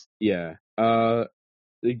case. Yeah.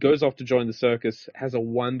 He goes off to join the circus, has a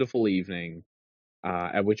wonderful evening,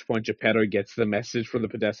 at which point Geppetto gets the message from the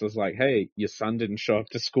Podestas like, hey, your son didn't show up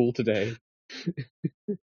to school today.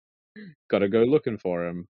 Gotta go looking for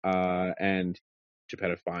him. And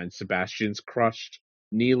Geppetto finds Sebastian's crushed,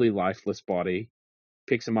 nearly lifeless body,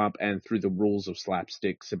 picks him up, and through the rules of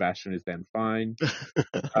slapstick, Sebastian is then fine.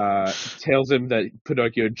 Tells him that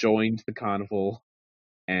Pinocchio joined the carnival,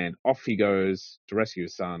 and off he goes to rescue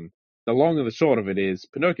his son. The long and the short of it is,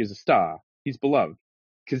 Pinocchio's a star. He's beloved.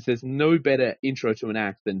 Because there's no better intro to an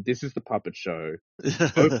act than this is the puppet show.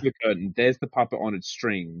 Open the curtain, there's the puppet on its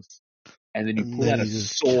strings. And then you pull out a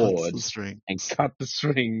sword and cut the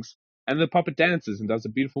strings. And the puppet dances and does a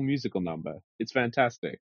beautiful musical number. It's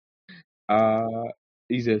fantastic.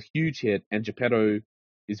 He's a huge hit, and Geppetto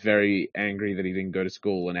is very angry that he didn't go to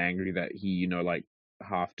school and angry that he,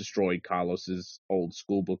 half destroyed Carlos's old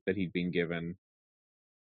school book that he'd been given.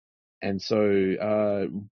 And so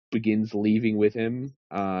begins leaving with him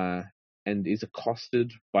and is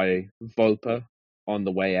accosted by Volpe on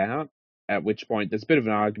the way out, at which point there's a bit of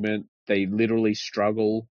an argument. They literally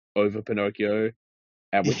struggle over Pinocchio,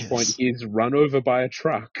 At which point Yes. he's run over by a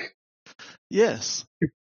truck. Yes.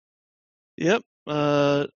 Yep.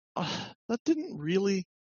 That didn't really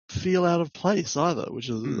feel out of place either, which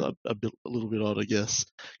is a little bit odd, I guess,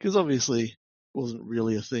 because obviously it wasn't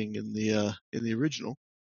really a thing in the original.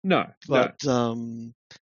 No, But no.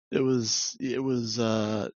 it was what's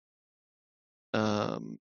the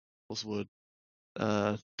word?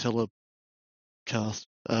 Telecast.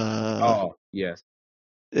 Oh, yes.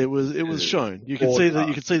 It was shown. You could see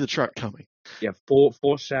the truck coming. Yeah,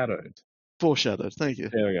 foreshadowed. Foreshadowed. Thank you.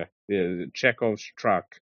 There we go. Yeah, Chekhov's truck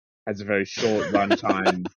has a very short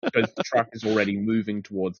runtime because the truck is already moving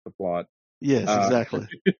towards the plot. Yes, exactly.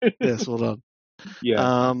 Yes, well done.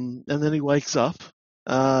 Yeah. And then he wakes up.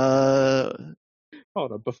 Hold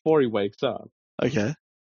on, before he wakes up, Okay.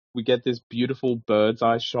 we get this beautiful bird's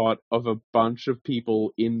eye shot of a bunch of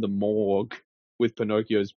people in the morgue with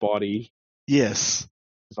Pinocchio's body. Yes.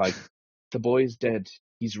 It's like, the boy's dead.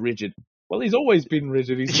 He's rigid. Well, he's always been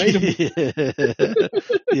rigid. He's made him.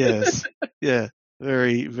 Yes. Yeah.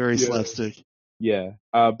 Very, very slapstick. Yeah.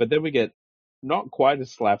 But then we get not quite a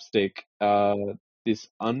slapstick, this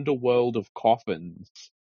underworld of coffins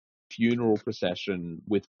funeral procession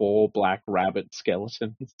with 4 black rabbit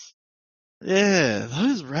skeletons. Yeah,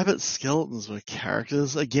 those rabbit skeletons were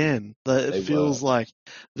characters. Again, it feels like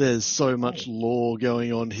there's so much lore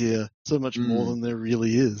going on here, so much more than there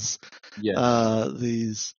really is. Yeah.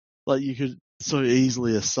 These, like, you could so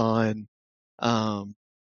easily assign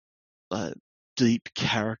deep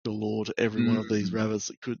character lore to every one of these rabbits.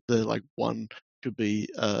 They're like one could be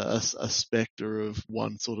a specter of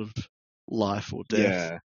one sort of life or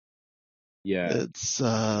death. Yeah. It's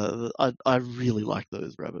I really like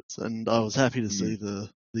those rabbits, and I was happy to see the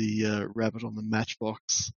rabbit on the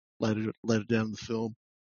matchbox later down in the film.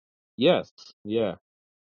 Yes. Yeah.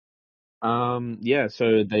 Yeah,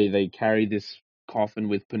 so they carry this coffin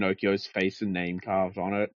with Pinocchio's face and name carved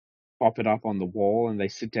on it, pop it up on the wall, and they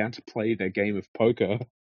sit down to play their game of poker.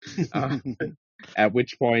 At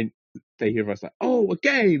which point they hear us like, "Oh, a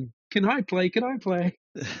game! Can I play? Can I play?"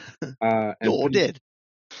 And You're dead.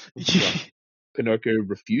 Pinocchio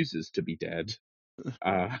refuses to be dead,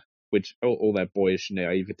 which all that boyish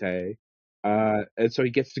naivete. And so he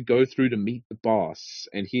gets to go through to meet the boss,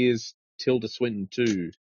 and here's Tilda Swinton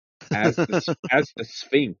too, as the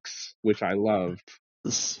Sphinx, which I loved.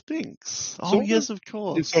 The Sphinx. Oh, yes, of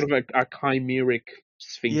course. It's sort of a chimeric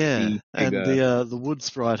Sphinx. Yeah, and figure. the wood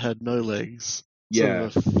sprite had no legs. Yeah.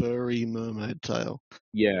 Sort of a furry mermaid tail.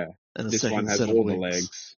 Yeah. And this one has all the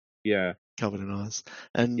legs. Yeah. Covered in eyes.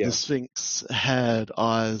 And the Sphinx had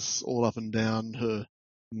eyes all up and down her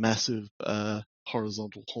massive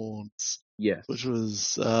horizontal horns. Yes. Which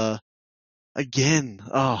was, again,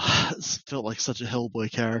 it felt like such a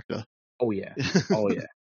Hellboy character. Oh, yeah. Oh, yeah.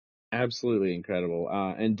 Absolutely incredible.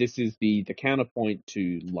 And this is the counterpoint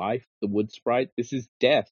to Life, the wood sprite. This is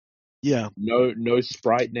Death. Yeah. No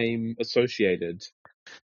sprite name associated.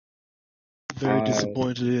 Very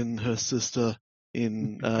disappointed in her sister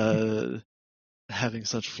in having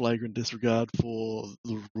such flagrant disregard for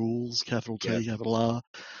the rules, capital T, capital R.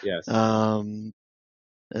 Yes. And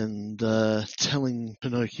telling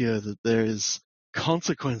Pinocchio that there is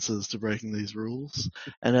consequences to breaking these rules,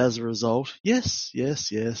 and as a result, yes,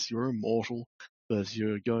 you're immortal, but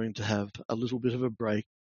you're going to have a little bit of a break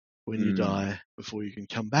when you die before you can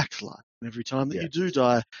come back to life. And every time that you do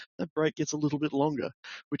die, that break gets a little bit longer,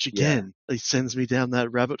 which again, it sends me down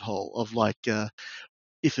that rabbit hole of like,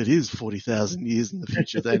 if it is 40,000 years in the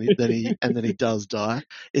future, then he does die.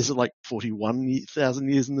 Is it like 41,000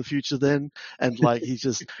 years in the future then? And like he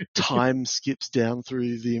just time skips down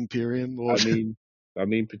through the Imperium? Or... I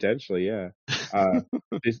mean, potentially, yeah.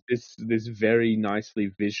 This very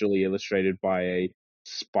nicely visually illustrated by a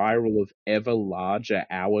spiral of ever larger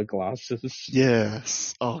hourglasses.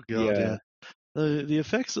 Yes. Oh god, yeah. The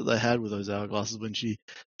effects that they had with those hourglasses when she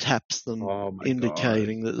taps them,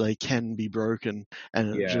 indicating that they can be broken,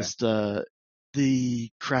 and it just the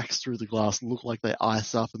cracks through the glass look like they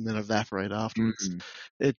ice up and then evaporate afterwards.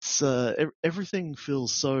 It's everything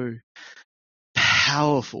feels so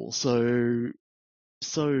powerful, so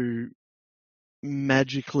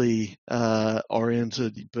magically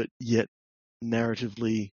oriented, but yet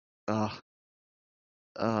narratively.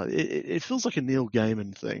 It feels like a Neil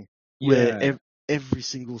Gaiman thing. Where every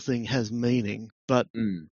single thing has meaning, but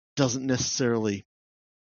doesn't actually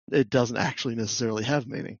necessarily have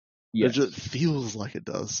meaning. Yes. It just feels like it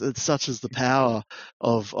does. It's such as the power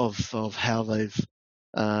of how they've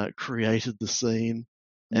created the scene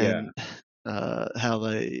and how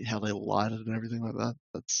they light it and everything like that.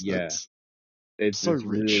 That's it's so rich.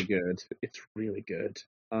 Really good. It's really good.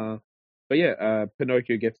 But yeah,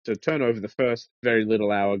 Pinocchio gets to turn over the first very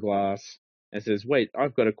little hourglass and says, "Wait,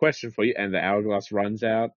 I've got a question for you." And the hourglass runs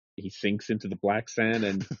out. He sinks into the black sand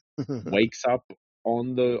and wakes up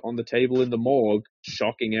on the table in the morgue,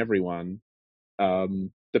 shocking everyone.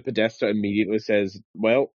 The Podesta immediately says,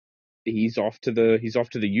 "Well, he's off to the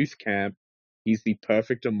youth camp. He's the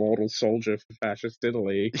perfect immortal soldier for fascist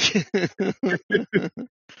Italy."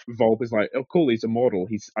 Volpe is like, "Oh, cool, he's immortal.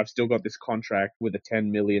 I've still got this contract with a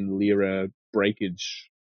 10 million lira breakage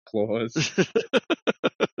clause."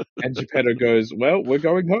 And Geppetto goes, "Well, we're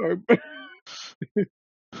going home."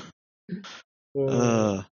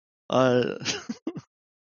 uh, I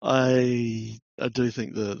I do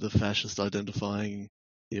think the fascist identifying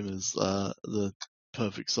him as the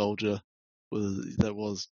perfect soldier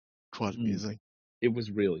was quite amusing. It was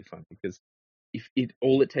really funny because if it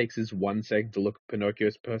all it takes is 1 second to look at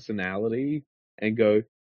Pinocchio's personality and go,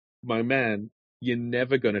 "My man, you're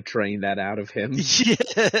never gonna train that out of him. Yeah.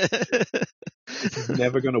 It's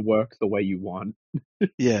never gonna work the way you want."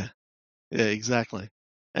 Yeah, exactly.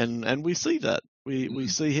 And we see that. We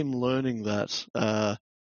see him learning that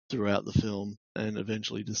throughout the film and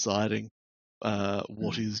eventually deciding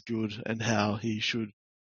what is good and how he should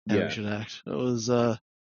Yeah. act. It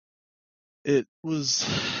was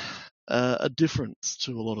a difference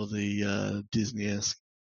to a lot of the Disney-esque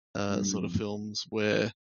sort of films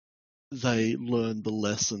where they learn the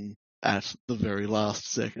lesson at the very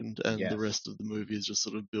last second, and Yes. the rest of the movie is just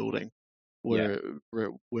sort of building. Yeah.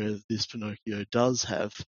 Where this Pinocchio does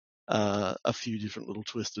have a few different little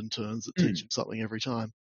twists and turns that teach him something every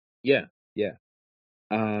time. Yeah. Yeah.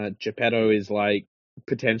 Geppetto is like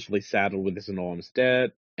potentially saddled with this enormous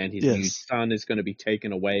debt, and his new Yes. son is going to be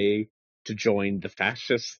taken away to join the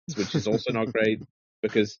fascists, which is also not great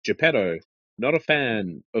because Geppetto, not a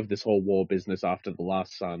fan of this whole war business after the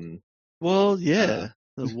last son. Well, yeah,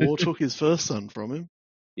 the war took his first son from him.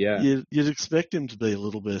 Yeah. You'd expect him to be a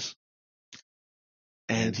little bit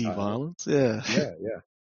anti-violence. Yeah. Yeah.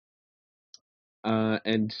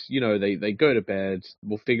 And they go to bed.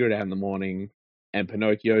 We'll figure it out in the morning. And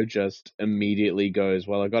Pinocchio just immediately goes,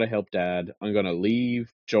 "Well, I got to help Dad. I'm gonna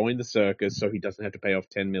leave, join the circus, so he doesn't have to pay off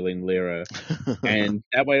 10 million lira, and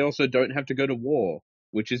that way I also don't have to go to war,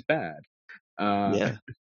 which is bad." Yeah.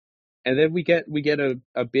 And then we get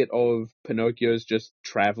a bit of Pinocchio's just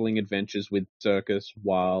traveling adventures with circus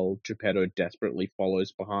while Geppetto desperately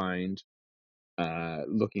follows behind,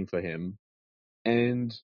 looking for him.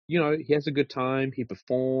 And he has a good time. He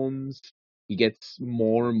performs. He gets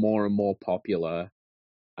more and more and more popular.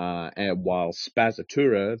 And while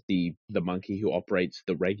Spazzatura, the monkey who operates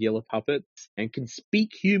the regular puppets and can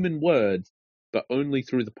speak human words, but only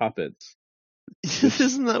through the puppets.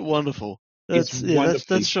 Isn't that wonderful? That's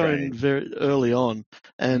shown strange. very early on,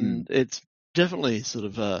 and it's definitely sort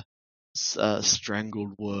of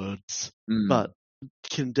strangled words, but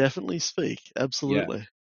can definitely speak. Absolutely.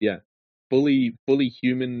 Yeah. Fully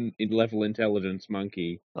human level intelligence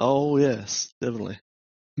monkey. Oh yes, definitely.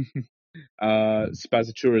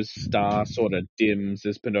 Spazzatura's star sort of dims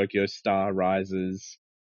as Pinocchio's star rises,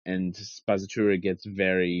 and Spazzatura gets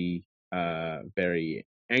very, very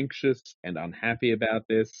anxious and unhappy about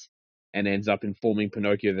this, and ends up informing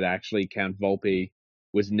Pinocchio that actually Count Volpe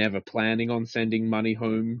was never planning on sending money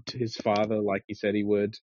home to his father like he said he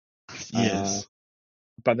would. Yes.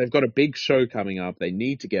 But they've got a big show coming up they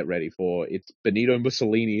need to get ready for. It's Benito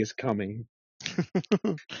Mussolini is coming.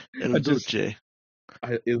 Il Duce.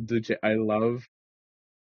 I love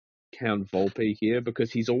Count Volpe here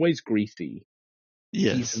because he's always greasy.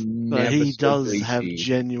 Yes, but he does have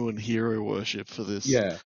genuine hero worship for this.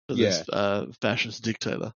 This fascist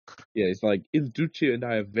dictator. Yeah, it's like, Il Duce and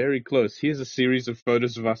I are very close. Here's a series of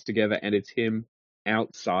photos of us together, and it's him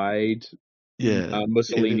outside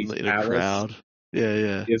Mussolini's in palace. A crowd.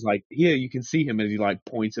 Yeah. It's like, here, you can see him, and he like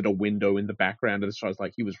points at a window in the background of the show. It's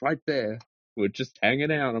like, he was right there. We're just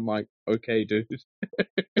hanging out. I'm like, okay, dude.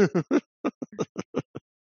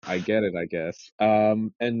 I get it, I guess.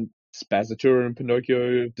 And Spazzatura and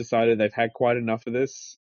Pinocchio decided they've had quite enough of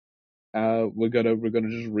this. We're gonna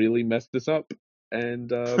just really mess this up and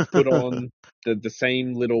put on the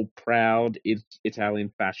same little proud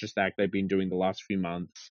Italian fascist act they've been doing the last few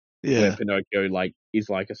months. Yeah. Where Pinocchio is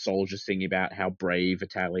like a soldier singing about how brave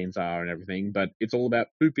Italians are and everything, but it's all about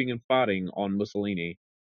pooping and farting on Mussolini,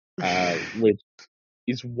 which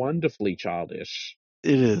is wonderfully childish.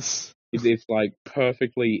 It is. It's like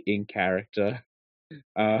perfectly in character.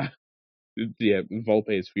 Volpe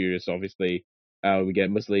is furious, obviously. We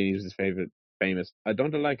get Mussolini who's his famous, "I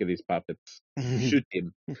don't like these puppets. Shoot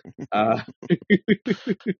him."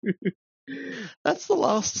 That's the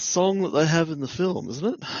last song that they have in the film,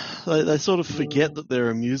 isn't it? They sort of forget that they're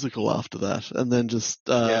a musical after that, and then just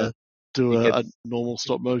Yeah, do it a gets normal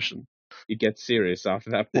stop motion. it gets serious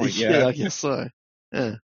after that point. Yeah, Yeah, I guess so.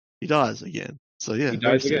 Yeah, he dies again. So yeah, he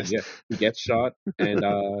very dies again. serious. Yeah, he gets shot, and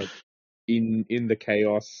in the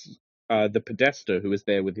chaos, the Podesta, who is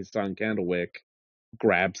there with his son Candlewick,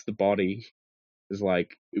 grabs the body. Is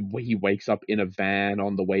like he wakes up in a van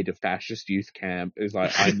on the way to fascist youth camp. Is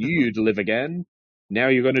like, I knew you'd live again. Now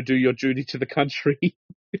you're going to do your duty to the country.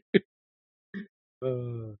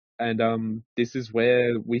 And this is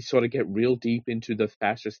where we sort of get real deep into the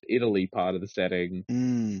fascist Italy part of the setting,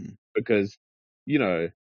 Mm, because you know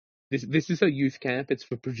this is a youth camp. It's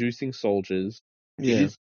for producing soldiers. It yeah.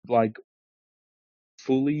 is like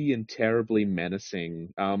fully and terribly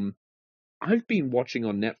menacing. I've been watching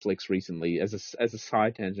on Netflix recently as a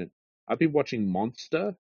side tangent. I've been watching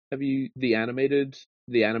Monster. Have you the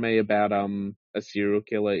anime about a serial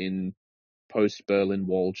killer in post Berlin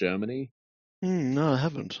Wall Germany? No, I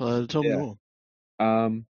haven't. Tell me Yeah.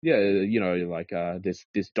 more. Yeah, like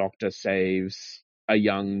this doctor saves a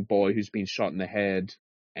young boy who's been shot in the head,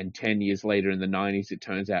 and 10 years later in the 90s, it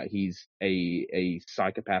turns out he's a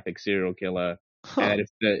psychopathic serial killer, Huh.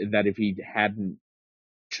 and that if he hadn't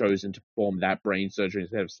chosen to perform that brain surgery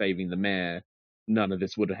instead of saving the mayor, none of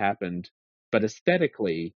this would have happened. But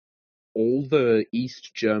aesthetically, all the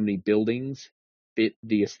East Germany buildings fit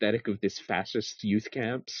the aesthetic of this fascist youth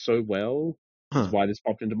camp so well. Is Huh. why this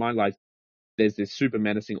popped into my life. There's this super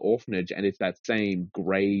menacing orphanage, and it's that same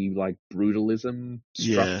grey, like brutalism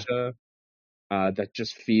Yeah. structure that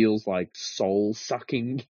just feels like soul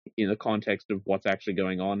sucking in the context of what's actually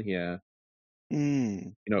going on here.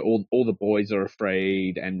 Mm. All the boys are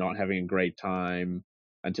afraid and not having a great time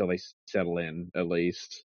until they settle in, at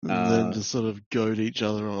least. And then just sort of goad each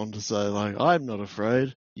other on to say, like, I'm not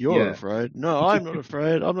afraid. You're Yeah, afraid. No, I'm not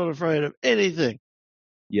afraid. I'm not afraid of anything.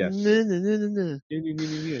 yes. No, no, no, no,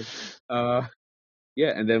 no. Uh,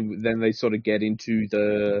 yeah, and then they sort of get into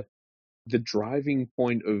the driving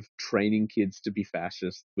point of training kids to be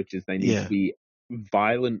fascist, which is they need to Yeah. be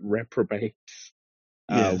violent reprobates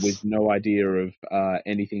with Yes. no idea of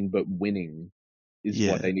anything but winning is what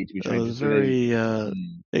Yeah. they need to be It trained to. was So they, very,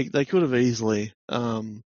 mm, they could have easily,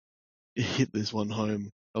 hit this one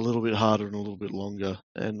home a little bit harder and a little bit longer.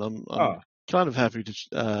 And I'm ah, kind of happy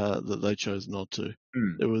that they chose not to.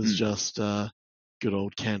 mm, It was mm, just, good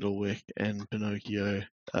old Candlewick and Pinocchio,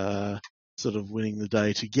 sort of winning the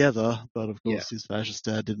day together. But of yeah, course, his fascist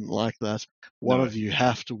dad didn't like that. One no, of you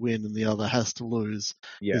have to win and the other has to lose.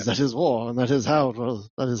 yeah, Because that is war and that is how it was.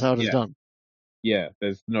 That is how it is yeah, done. yeah.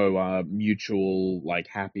 There's no mutual like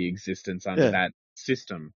happy existence under Yeah. that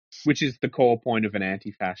system, which is the core point of an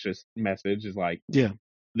anti-fascist message. Is like Yeah.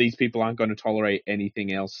 these people aren't going to tolerate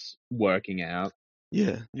anything else working out,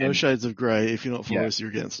 Yeah. No and shades of grey. If you're not for yeah. us, you're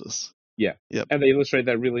against us. Yeah. Yep. And they illustrate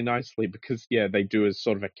that really nicely because, yeah, they do a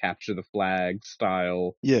sort of a capture the flag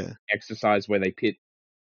style Yeah. exercise where they pit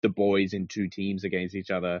the boys in two teams against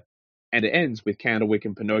each other. And it ends with Candlewick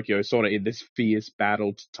and Pinocchio sort of in this fierce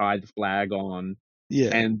battle to tie the flag on. Yeah.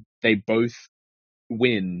 And they both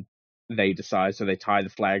win, they decide. So they tie the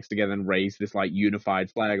flags together and raise this like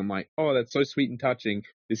unified flag. I'm like, oh, that's so sweet and touching.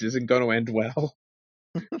 This isn't going to end well.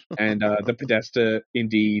 And the Podesta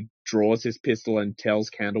indeed draws his pistol and tells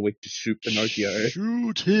Candlewick to shoot Pinocchio.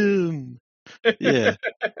 Shoot him. Yeah.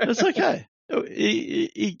 It's okay.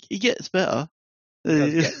 He gets better.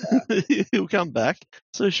 Does get He'll come back.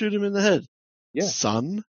 So shoot him in the head. Yeah.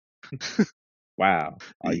 Son. Wow.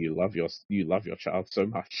 Oh, you love your child so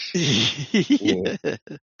much. Yeah.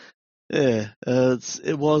 Yeah.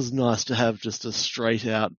 It was nice to have just a straight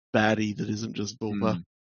out baddie that isn't just Bulba.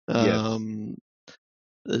 Yes.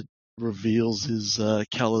 It reveals his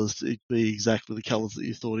colours to be exactly the colours that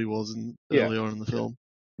you thought he was Yeah. early on in the film.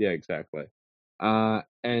 Yeah, exactly.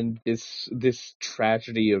 And this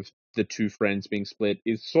tragedy of the two friends being split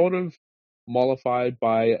is sort of mollified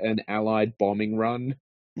by an Allied bombing run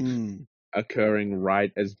Mm. occurring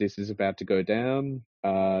right as this is about to go down.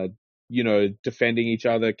 Defending each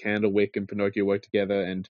other, Candlewick and Pinocchio work together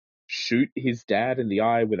and shoot his dad in the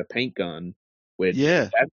eye with a paint gun, which Yeah.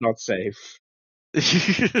 that's not safe.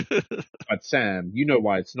 But Sam, you know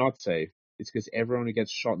why it's not safe. It's because everyone who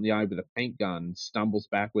gets shot in the eye with a paint gun stumbles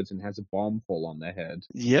backwards and has a bomb fall on their head.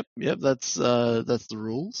 Yep, that's the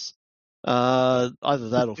rules. Either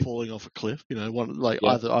that or falling off a cliff. One Yeah.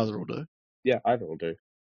 either will do. Yeah, either will do.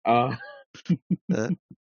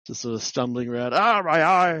 Just sort of stumbling around. My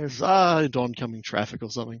eyes! Into oncoming traffic or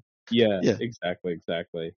something. Yeah, Yeah. exactly.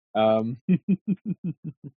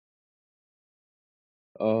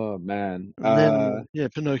 Oh man. And then,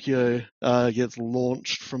 Pinocchio gets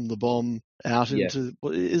launched from the bomb out Yes. into,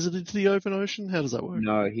 is it into the open ocean? How does that work?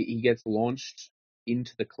 No, he gets launched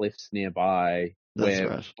into the cliffs nearby That's where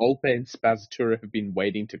right. Volpe and Spazzatura have been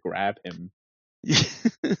waiting to grab him.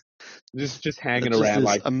 Just hanging It's just around this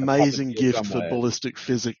like a amazing puppeteer gift for somewhere. ballistic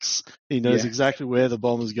physics. He knows Yeah. exactly where the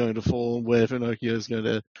bomb is going to fall and where Pinocchio is going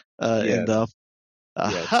to Yeah. end up.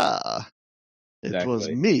 Yes. Aha! It was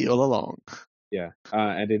Exactly. me all along. Yeah.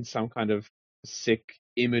 And in some kind of sick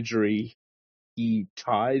imagery, he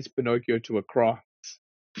ties Pinocchio to a cross.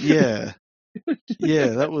 Yeah. Yeah,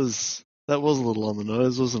 that was a little on the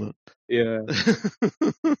nose, wasn't Yeah.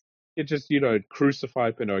 it? It just,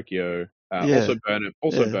 crucify Pinocchio. Yeah. Also burn him.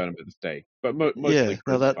 Also Yeah. burn him at the stake, but mostly Yeah.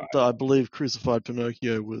 Now crucify. I believe Crucified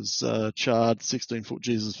Pinocchio was Chard 16-Foot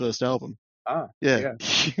Jesus' first album. Yeah.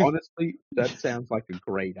 Honestly, that sounds like a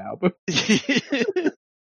great album.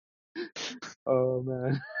 Oh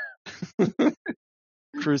man.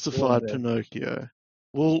 Crucified What a- Pinocchio.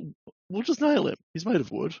 We'll just nail him. He's made of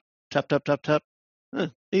wood. Tap tap tap tap.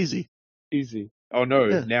 Easy. Easy. Oh no,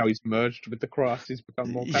 Yeah. now he's merged with the cross. He's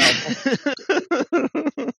become more powerful.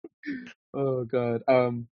 Oh god.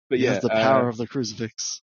 But He yeah, has the power of the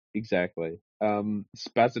crucifix. exactly.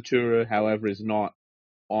 Spazzatura, however, is not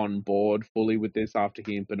on board fully with this after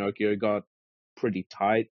he and Pinocchio got pretty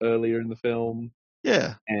tight earlier in the film,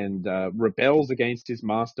 Yeah. and rebels against his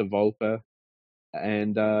master Volpe,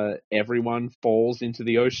 and everyone falls into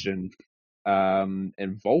the ocean. And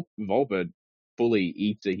Volpe fully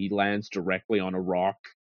eats it. He lands directly on a rock,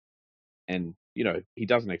 and he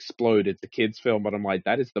doesn't explode. It's a kid's film, but I'm like,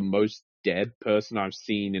 that is the most dead person I've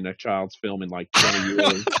seen in a child's film in like 20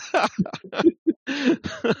 years.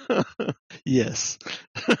 Yes.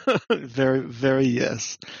 Very, very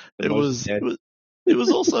yes. The It most was, dead. it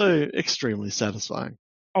was also extremely satisfying.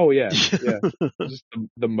 Oh yeah. Just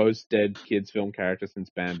the most dead kids film character since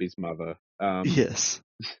Bambi's mother. Yes.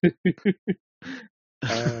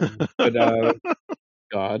 But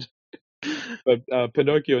God. But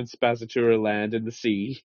Pinocchio and Spazzatura land in the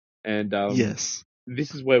sea, and Yes.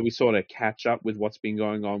 this is where we sort of catch up with what's been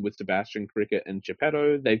going on with Sebastian Cricket and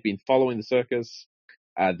Geppetto. They've been following the circus.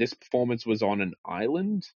 This performance was on an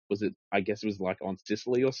island. Was it? I guess it was like on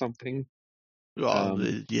Sicily or something.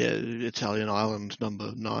 Italian island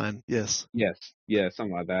number 9. Yes. Yes, yeah,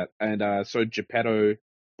 something like that. And so Geppetto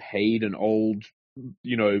paid an old,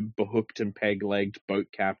 behooked and peg-legged boat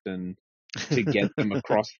captain to get them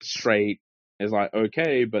across the strait. It's like,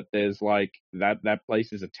 okay, but there's like that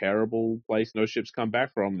place is a terrible place no ships come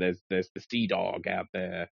back from. There's the Sea Dog out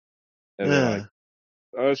there. And they're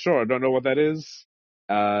like, sure, I don't know what that is.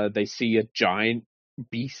 They see a giant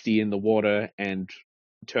beastie in the water and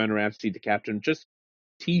turn around to see the captain just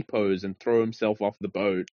T-pose and throw himself off the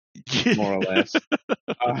boat, more or less.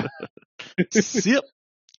 Yep.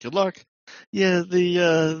 Good luck. Yeah,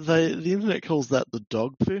 the internet calls that the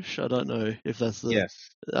dogfish. I don't know if that's the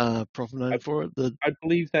proper name for it. I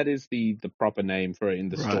believe that is the proper name for it in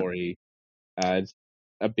the story. It's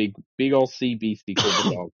a big old sea beastie called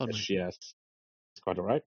the dogfish. Yes, it's quite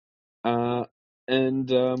alright.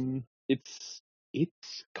 And it's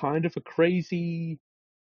kind of a crazy,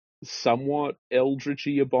 somewhat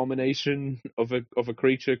eldritchy abomination of a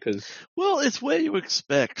creature, because it's where you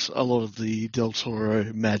expect a lot of the Del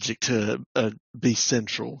Toro magic to be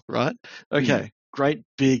central, right? Okay, great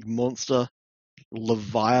big monster,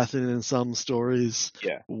 Leviathan in some stories,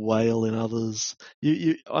 whale in others.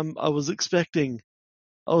 I was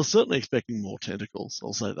certainly expecting more tentacles.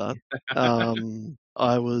 I'll say that.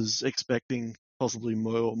 I was expecting possibly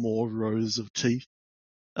more rows of teeth.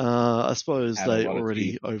 I suppose they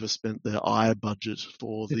already overspent their eye budget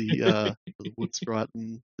for the wood sprite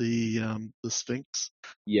and the Sphinx.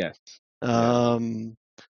 Yes.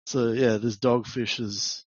 So yeah, this dogfish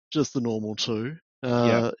is just the normal too.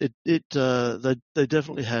 They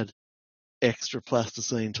definitely had extra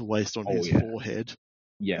plasticine to waste on his forehead.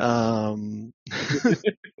 Yeah.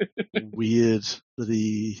 Weird that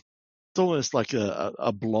it's almost like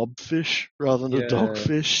a blobfish rather than a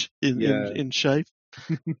dogfish in shape.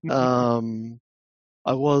 I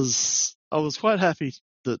was quite happy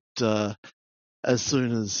that as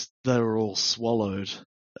soon as they were all swallowed,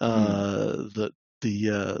 that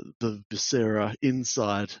the viscera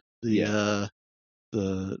inside the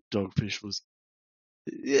dogfish was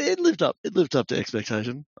it lived up to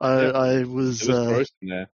expectation. I was it was gross in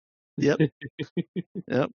there. Yep.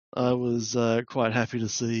 I was quite happy to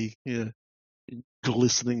see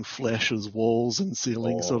glistening flesh as walls and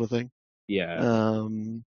ceiling sort of thing. Yeah.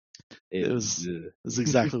 It was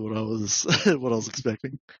exactly what I was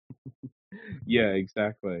expecting. Yeah,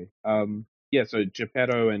 exactly. so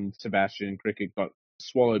Geppetto and Sebastian Cricket got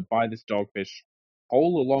swallowed by this dogfish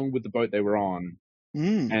all along with the boat they were on,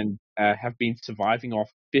 and have been surviving off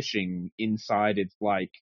fishing inside its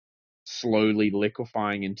like slowly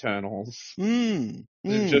liquefying internals.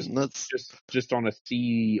 Just on a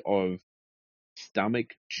sea of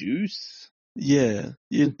stomach juice. Yeah,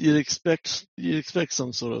 you'd expect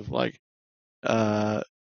some sort of like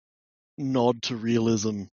nod to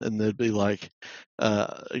realism, and there'd be like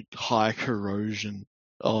high corrosion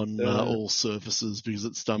on all surfaces because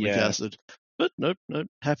it's stomach acid. But nope.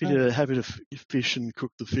 Happy to fish and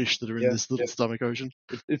cook the fish that are in this little stomach ocean.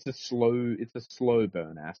 It's a slow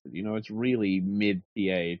burn acid. You know, it's really mid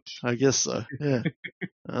pH. I guess so. Yeah.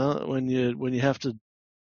 When you have to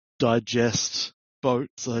digest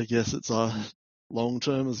boats, I guess it's long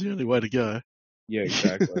term is the only way to go. Yeah,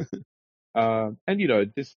 exactly. And you know,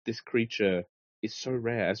 this creature is so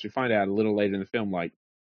rare, as we find out a little later in the film. Like,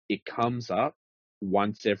 it comes up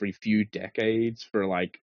once every few decades for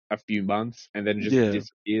like a few months, and then it just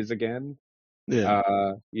disappears again.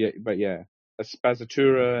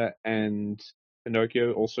 Spazzatura and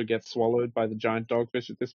Pinocchio also get swallowed by the giant dogfish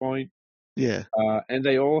at this point. Yeah. And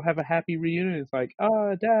they all have a happy reunion. It's like,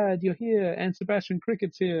 Dad, you're here, and Sebastian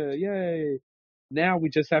Cricket's here, yay! Now we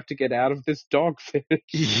just have to get out of this dogfish.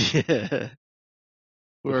 Yeah.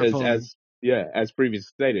 Because as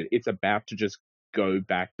previously stated, it's about to just go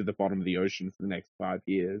back to the bottom of the ocean for the next 5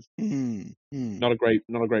 years. Not a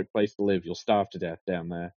great place to live. You'll starve to death down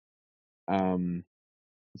there.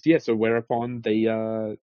 So whereupon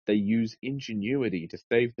they use ingenuity to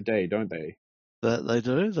save the day, don't they? That they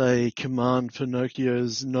do. They command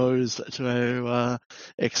Pinocchio's nose to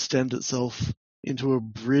extend itself into a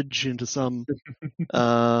bridge into some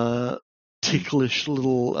ticklish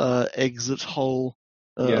little exit hole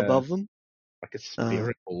above them. Like a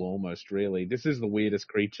spiritual almost, really. This is the weirdest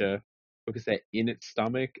creature because they're in its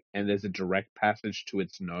stomach and there's a direct passage to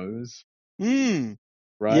its nose.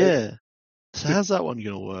 Right? Yeah. So how's that one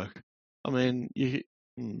going to work? I mean, we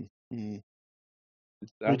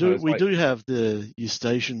do have the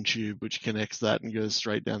eustachian tube which connects that and goes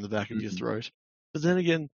straight down the back of your throat. But then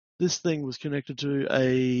again, this thing was connected to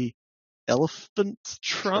a elephant's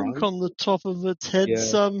trunk on the top of its head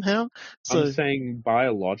somehow. So I'm saying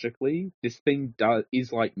biologically, this thing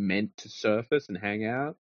is like meant to surface and hang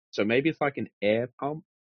out. So maybe it's like an air pump.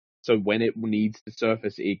 So when it needs to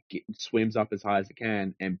surface, it swims up as high as it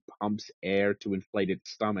can and pumps air to inflate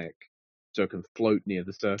its stomach, so it can float near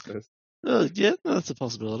the surface. That's a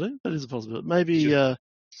possibility. That is a possibility. Maybe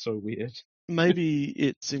so weird. Maybe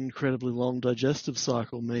its incredibly long digestive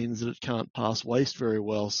cycle means that it can't pass waste very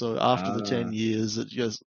well. So after the 10 years, it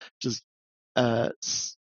just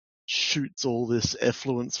shoots all this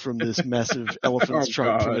effluence from this massive elephant's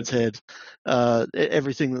trunk from its head.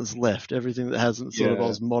 Everything that's left, everything that hasn't sort of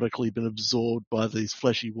osmotically been absorbed by these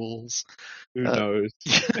fleshy walls. Who knows?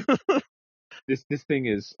 This thing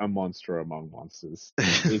is a monster among monsters.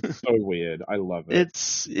 It's so weird. I love it.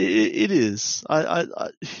 It is. I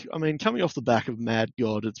mean, coming off the back of Mad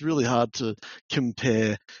God, it's really hard to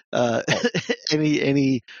compare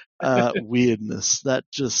any weirdness. That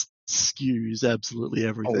just skews absolutely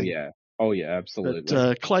everything. Oh yeah, absolutely.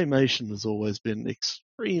 But claymation has always been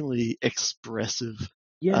extremely expressive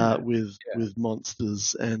with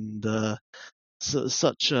monsters, and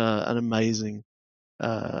such an amazing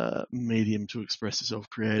medium to express yourself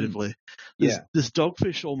creatively. This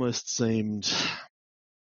dogfish almost seemed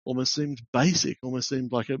basic, almost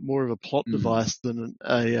seemed like more of a plot device than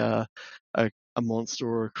a monster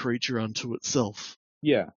or a creature unto itself.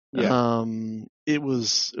 It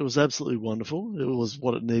was absolutely wonderful. It was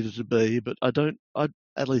what it needed to be, but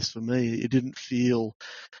at least for me, it didn't feel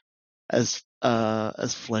as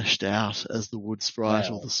fleshed out as the wood sprite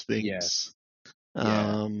or the Sphinx.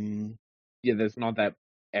 There's not that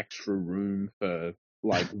extra room for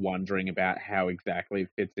like wondering about how exactly it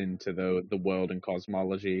fits into the world and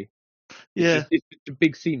cosmology. It's a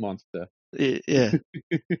big sea monster.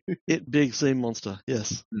 Big sea monster.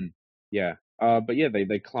 Yes. But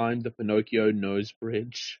they climbed the Pinocchio nose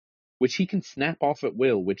bridge, which he can snap off at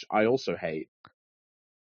will, which I also hate.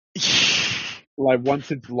 Like, once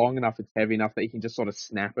it's long enough, it's heavy enough that he can just sort of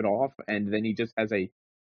snap it off, and then he just has a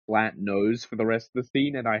flat nose for the rest of the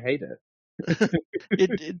scene, and I hate it.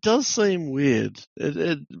 It does seem weird.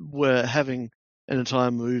 We're having an entire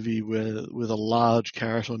movie with a large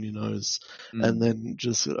carrot on your nose, and then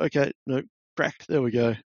just crack. There we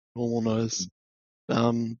go, normal nose.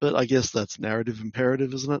 But I guess that's narrative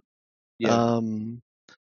imperative, isn't it?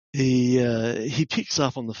 He picks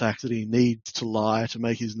up on the fact that he needs to lie to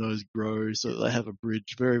make his nose grow, so that they have a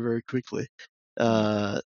bridge very, very quickly.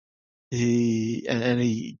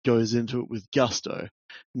 he goes into it with gusto,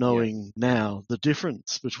 knowing now the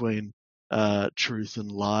difference between truth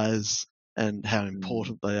and lies and how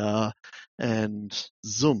important they are, and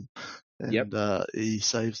zoom, and he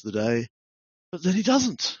saves the day. But then he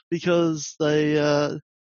doesn't, because good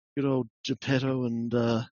old Geppetto and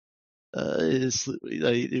they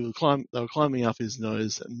were climbing up his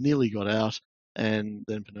nose and nearly got out, and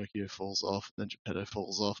then Pinocchio falls off, and then Geppetto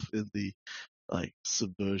falls off in the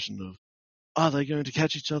subversion of, are they going to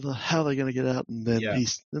catch each other? How are they going to get out? And then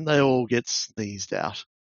then they all get sneezed out,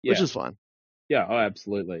 which is fine. Yeah, oh,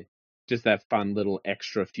 absolutely. Just that fun little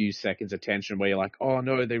extra few seconds of tension where you're like, oh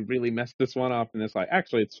no, they really messed this one up, and it's like,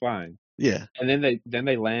 actually, it's fine. Yeah. And then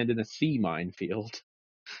they land in a sea minefield.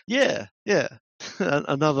 Yeah.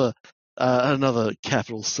 Another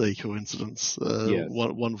capital C coincidence.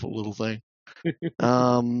 Wonderful little thing.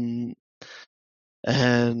 Again,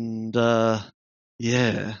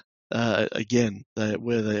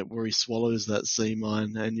 where he swallows that sea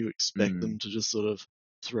mine, and you expect them to just sort of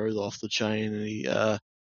throw off the chain, and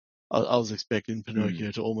I was expecting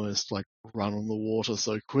Pinocchio to almost run on the water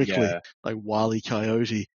so quickly, like Wile E.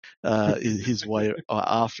 Coyote, his way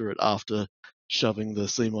after shoving the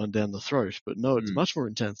sea mine down the throat. But no, it's much more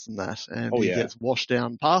intense than that, and he gets washed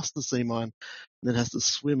down past the sea mine, and then has to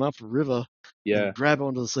swim up a river, and grab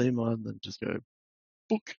onto the sea mine, and then just go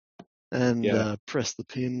book, and press the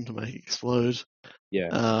pin to make it explode. Yeah,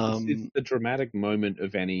 it's the dramatic moment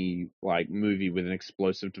of any movie with an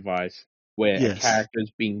explosive device, where a character is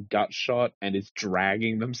being gut shot and is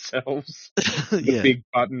dragging themselves. The big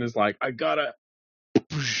button is like, I gotta.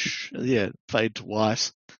 Fade to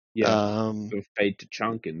white. So fade to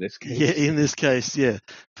chunk in this case. Yeah, in this case,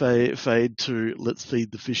 fade to let's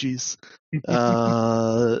feed the fishies.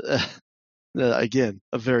 Again,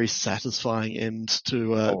 a very satisfying end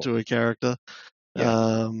to a character.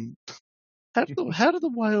 How did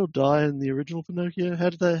the whale die in the original Pinocchio? How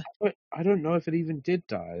did they? I don't know if it even did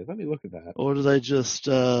die. Let me look at that. Or do they just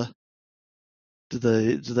did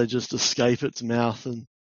they just escape its mouth and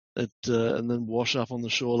then wash up on the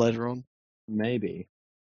shore later on? Maybe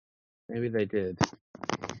they did.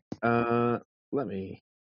 Let me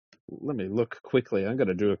look quickly. I'm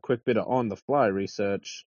gonna do a quick bit of on the fly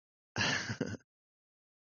research.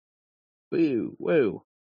 Woo.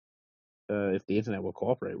 If the internet will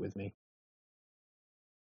cooperate with me.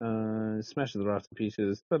 Smash the rafts to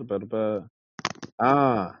pieces.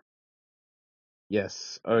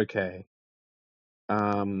 Yes. Okay.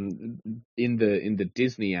 In the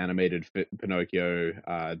Disney animated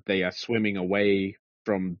Pinocchio, they are swimming away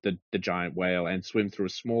from the giant whale and swim through a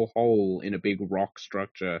small hole in a big rock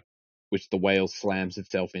structure, which the whale slams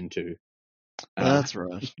itself into. That's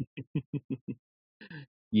right.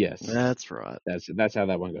 Yes, that's right. That's how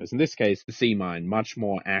that one goes. In this case, the sea mine, much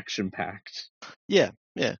more action packed. Yeah.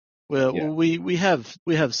 Well, we have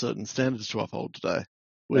certain standards to uphold today.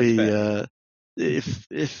 If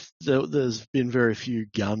there's been very few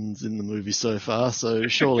guns in the movie so far, so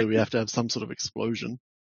surely we have to have some sort of explosion.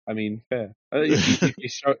 I mean, fair.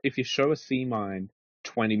 If you show a sea mine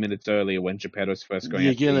 20 minutes earlier when Geppetto's first going,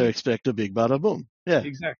 you're going to expect a big bada boom. Yeah,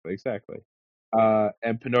 exactly.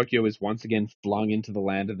 And Pinocchio is once again flung into the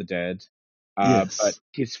land of the dead. But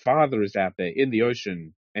his father is out there in the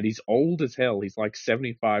ocean, and he's old as hell. He's like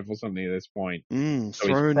 75 or something at this point. So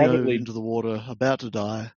thrown probably into the water, about to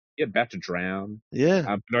die. Yeah, about to drown.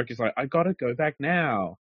 Yeah. Pinocchio's like, I gotta go back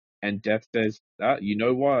now. And Death says, you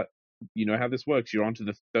know what? You know how this works. You're onto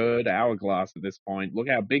the third hourglass at this point. Look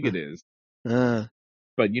how big it is. But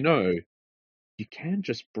you can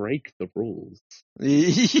just break the rules.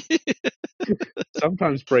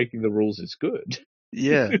 Sometimes breaking the rules is good.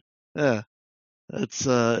 Yeah. It's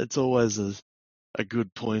always a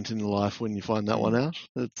good point in life when you find that one out.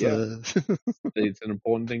 It's an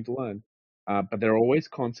important thing to learn. But there are always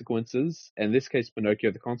consequences. In this case, Pinocchio,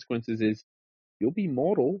 the consequences is you'll be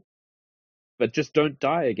mortal, but just don't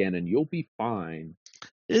die again and you'll be fine.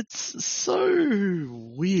 It's so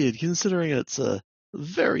weird considering it's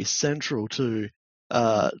very central to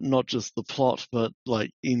not just the plot, but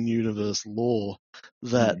in-universe lore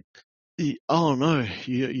that you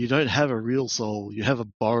don't have a real soul, you have a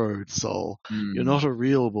borrowed soul. You're not a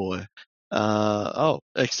real boy.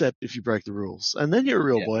 Except if you break the rules, and then you're a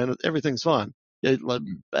real boy, and everything's fine. You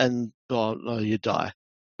die,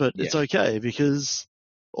 but it's okay because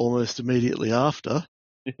almost immedately after.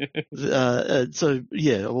 I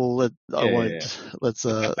won't. Let's.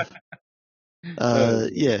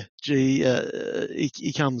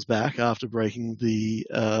 He comes back after breaking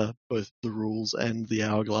both the rules and the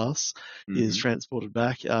hourglass. He is transported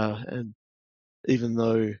back, and even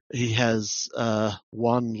though he has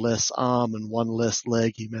one less arm and one less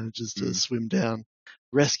leg, he manages to swim down,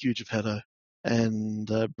 rescue Geppetto, and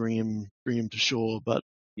bring him to shore, but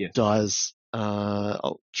Yes. dies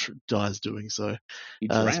doing so. He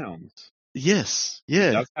drowns. Yes, He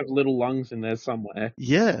yeah, does have little lungs in there somewhere.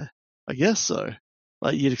 yeah, I guess so.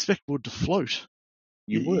 Like you'd expect wood to float.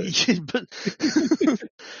 You would. but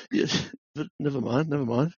yeah, but never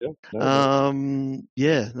mind. Yep, no.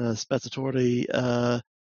 Spazzatorre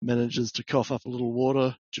manages to cough up a little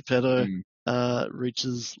water. Geppetto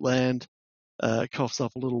reaches land, coughs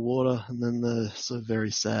up a little water, and then they're so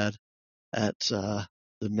very sad at the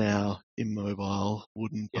now immobile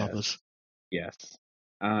wooden puppet. Yes.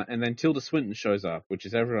 And then Tilda Swinton shows up, which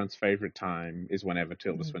is everyone's favorite time, is whenever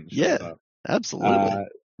Tilda Swinton shows up. Absolutely.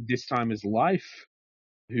 This time is Life,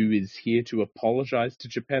 who is here to apologize to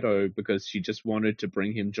Geppetto because she just wanted to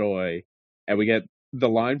bring him joy. And we get the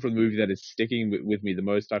line from the movie that is sticking with me the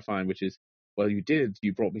most, I find, which is, well, you did.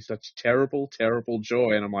 You brought me such terrible, terrible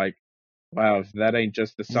joy. And I'm like, wow, if that ain't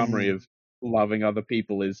just the summary of loving other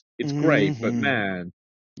people, it's great, but man,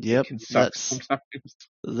 yep, it can suck sometimes.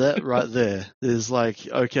 That right there is like,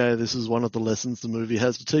 okay, this is one of the lessons the movie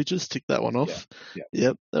has to teach us. Tick that one off. Yeah.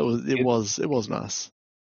 Yep, it was nice.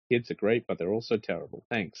 Kids are great, but they're also terrible.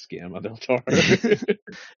 Thanks, Guillermo del Toro. It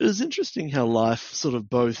was interesting how Life sort of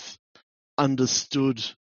both understood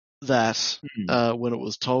that when it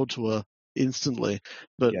was told to her instantly,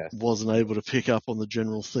 but wasn't able to pick up on the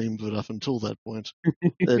general theme of it up until that point.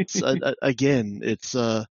 It's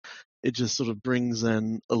it just sort of brings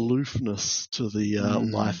an aloofness to the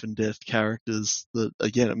life and death characters that,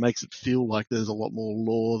 again, it makes it feel like there's a lot more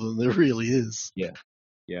lore than there really is. Yeah,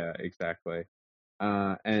 exactly.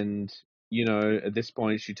 And, you know, at this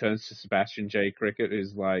point, she turns to Sebastian J. Cricket,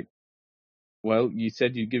 who's like, well, you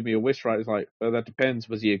said you'd give me a wish, right? It's like, well, that depends.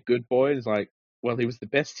 Was he a good boy? It's like, well, he was the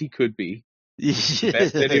best he could be. The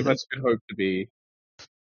best any of us could hope to be.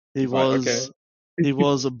 He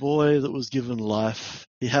was a boy that was given life.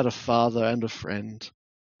 He had a father and a friend.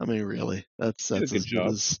 I mean, really, that's as good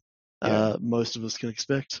as most of us can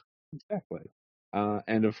expect. Exactly.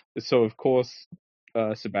 So of course,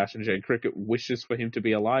 Sebastian J. Cricket wishes for him to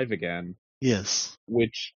be alive again. Yes.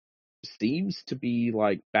 Which seems to be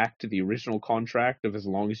like back to the original contract of as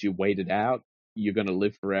long as you wait it out, you're going to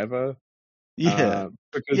live forever. Yeah.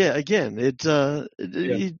 Again,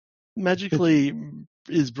 he magically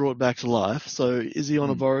is brought back to life. So is he on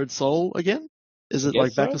a borrowed soul again? Is it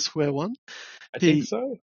like back to square one? I think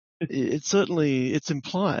so. It's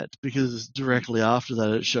implied, because directly after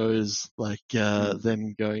that it shows like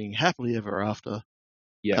them going happily ever after.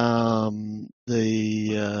 Yeah.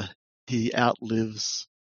 He outlives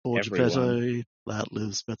poor Geppetto,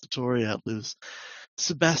 outlives Spazzatorre, outlives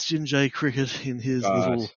Sebastian J. Cricket in his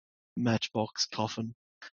little matchbox coffin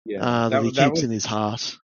that he keeps in his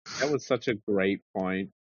heart. That was such a great point,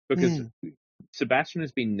 because Sebastian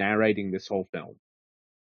has been narrating this whole film.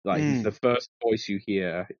 Like, the first voice you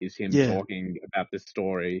hear is him talking about this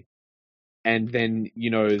story. And then, you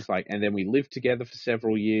know, it's like, and then we lived together for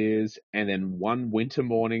several years. And then one winter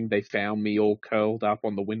morning, they found me all curled up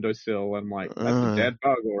on the windowsill. I'm like, that's a dead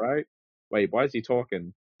bug, all right? Wait, why is he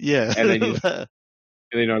talking? Yeah. And then,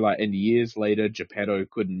 and years later, Geppetto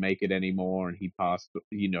couldn't make it anymore. And he passed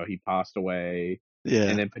away. Yeah.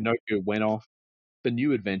 And then Pinocchio went off for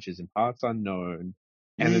new adventures in parts unknown.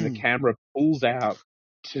 And then the camera pulls out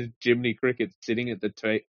to Jiminy Cricket sitting at the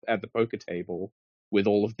poker table with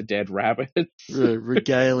all of the dead rabbits,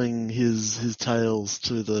 regaling his tales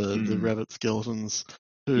to the rabbit skeletons,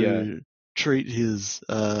 who treat his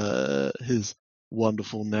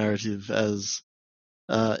wonderful narrative as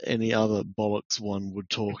any other bollocks one would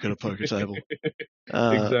talk at a poker table.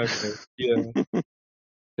 Exactly. Yeah.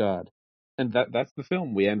 God. And that's the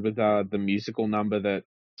film. We end with the musical number that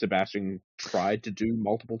Sebastian tried to do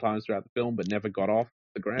multiple times throughout the film, but never got off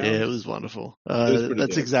the ground. Yeah, it was wonderful. That's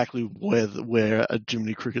good. Exactly where a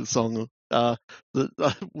Jiminy Cricket song that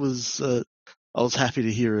was. I was happy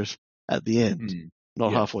to hear it at the end,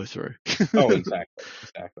 not halfway through. Oh, exactly.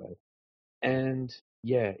 And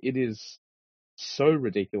yeah, it is so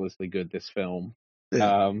ridiculously good, this film.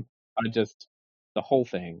 Yeah. The whole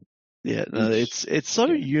thing. Yeah, no, it's so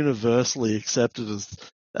universally accepted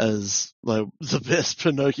as like the best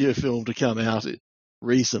Pinocchio film to come out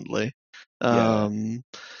recently. So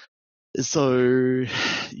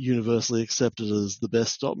universally accepted as the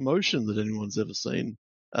best stop motion that anyone's ever seen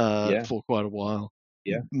for quite a while.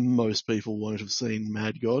 Yeah. Most people won't have seen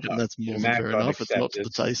Mad God, and that's more than fair enough. It's not to the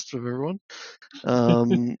taste of everyone.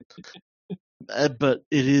 But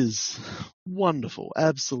it is wonderful,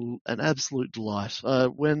 an absolute delight.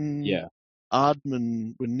 When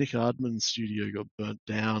when Nick Aardman's studio got burnt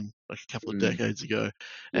down like a couple of decades ago,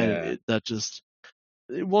 and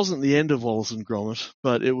it wasn't the end of Wallace and Gromit,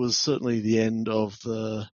 but it was certainly the end of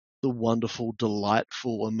the wonderful,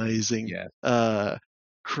 delightful, amazing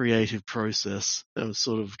creative process. It was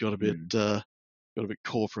sort of got a bit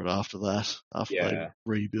corporate after that, after they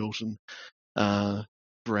rebuilt and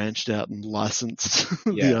branched out and licensed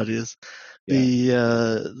the ideas.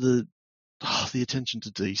 The attention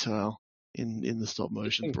to detail in the stop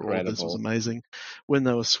motion for all of this was amazing. When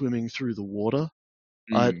they were swimming through the water,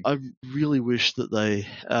 I really wish that they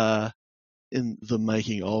in the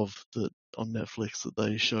making of on Netflix that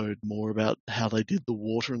they showed more about how they did the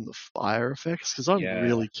water and the fire effects, because I'm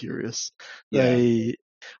really curious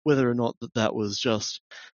whether or not that was just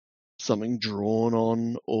something drawn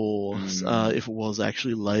on, or if it was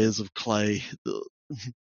actually layers of clay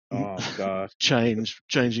oh god,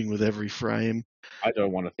 changing with every frame. I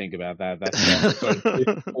don't want to think about that. That's so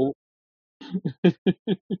difficult.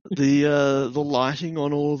 The lighting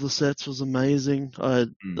on all of the sets was amazing.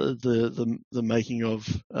 The making of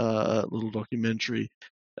little documentary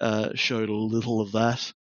showed a little of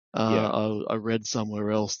that. I read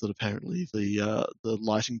somewhere else that apparently the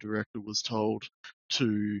lighting director was told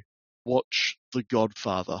to watch The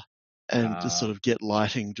Godfather and just sort of get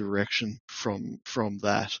lighting direction from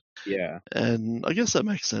that. Yeah. And I guess that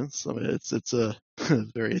makes sense. I mean, it's a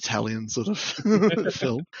very Italian sort of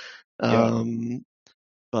film.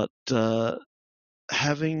 But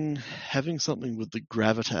having something with the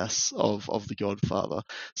gravitas of The Godfather,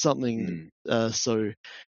 something so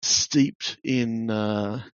steeped in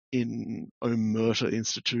omerta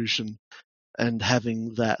institution, and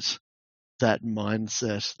having that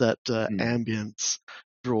mindset, that ambience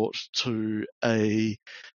brought to a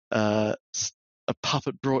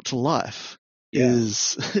puppet brought to life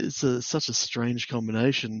is such a strange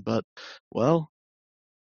combination. But well,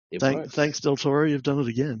 thanks Del Toro, you've done it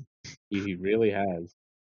again. He really has.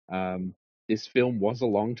 This film was a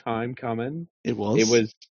long time coming. It was. It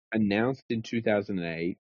was announced in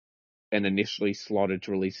 2008 and initially slotted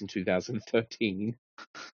to release in 2013.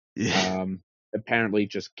 Yeah. Apparently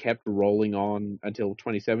just kept rolling on until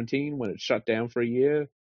 2017 when it shut down for a year.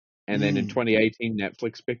 And then in 2018,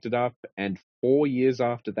 Netflix picked it up. And 4 years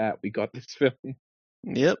after that, we got this film.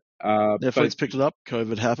 Yep. Netflix picked it up.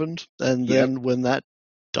 COVID happened. And then when that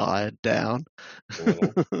died down,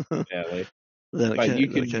 barely. Then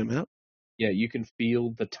it came out. Yeah, you can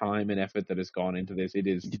feel the time and effort that has gone into this.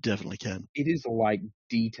 You definitely can. It is like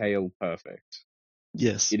detail perfect.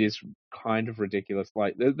 Yes. It is kind of ridiculous.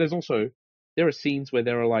 Like there are scenes where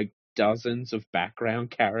there are like dozens of background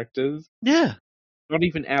characters. Yeah. Not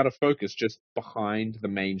even out of focus, just behind the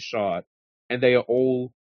main shot. And they are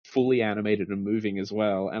all fully animated and moving as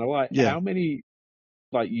well. And I'm like, how many,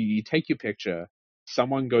 like, you take your picture,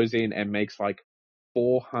 someone goes in and makes like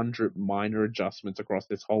 400 minor adjustments across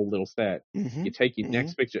this whole little set. You take your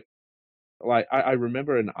next picture. Like, I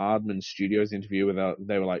remember an Aardman Studios interview where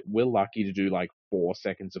they were like, we're lucky to do like 4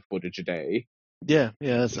 seconds of footage a day. Yeah,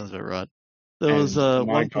 that sounds about right. There was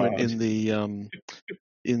one point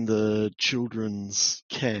in the children's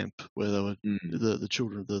camp where they were the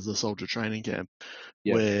children, the soldier training camp,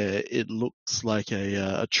 where it looks like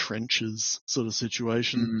a trenches sort of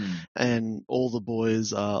situation, and all the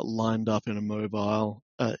boys are lined up in a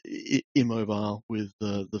immobile with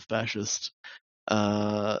the fascist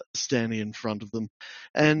standing in front of them,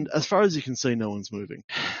 and as far as you can see, no one's moving.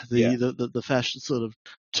 The fascist sort of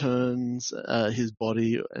turns his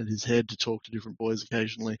body and his head to talk to different boys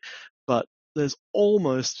occasionally, but there's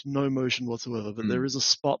almost no motion whatsoever. But there is a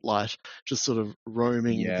spotlight just sort of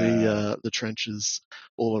roaming the trenches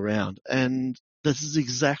all around, and this is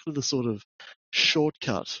exactly the sort of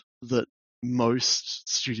shortcut that most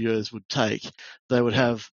studios would take. They would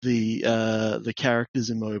have the characters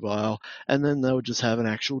immobile, and then they would just have an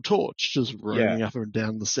actual torch just roaming up and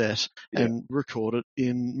down the set and record it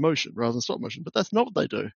in motion rather than stop motion. But that's not what they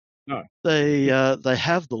do. No, they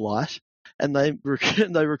have the light, and they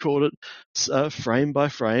record it frame by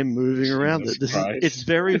frame, moving around it. It's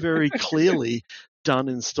very, very clearly done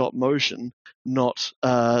in stop motion, not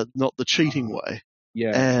the cheating way.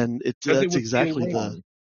 Yeah, and that's exactly the.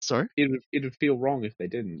 Sorry? It would feel wrong if they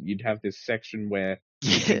didn't. You'd have this section where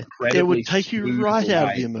it would take you right out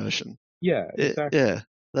of the immersion. Yeah, exactly.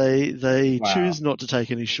 They choose not to take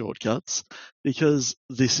any shortcuts because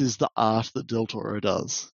this is the art that Del Toro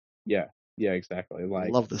does. Yeah, exactly. Like, I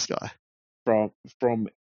love this guy. From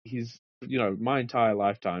his, my entire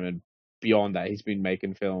lifetime and beyond that, he's been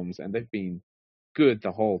making films, and they've been good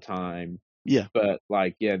the whole time. Yeah. But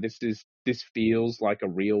this feels like a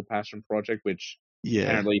real passion project, which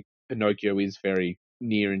apparently Pinocchio is very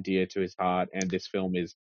near and dear to his heart, and this film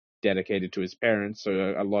is dedicated to his parents,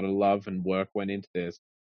 so a lot of love and work went into this.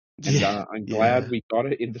 And Yeah, I'm yeah. glad we got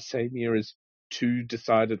it in the same year as two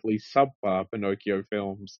decidedly subpar Pinocchio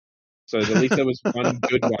films. So at least there was one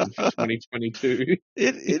good one for 2022.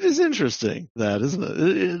 It is interesting that, isn't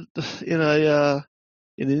it?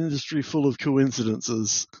 In an industry full of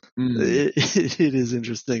coincidences, it is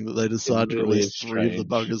interesting that they decide to really release is 3 of the strange.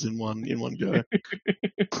 buggers in one go.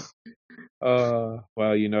 Well,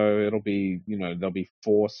 there'll be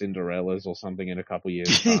 4 Cinderellas or something in a couple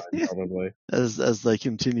years' time, probably. As they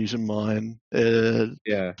continue to mine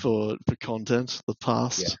Yeah, for content, the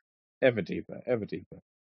past. yeah, ever deeper, ever deeper.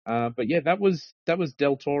 But yeah, that was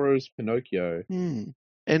Del Toro's Pinocchio.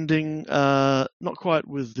 Ending not quite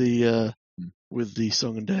with the Mm.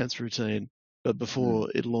 song and dance routine, but before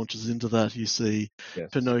it launches into that, you see Yes.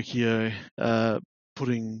 Pinocchio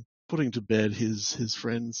putting to bed his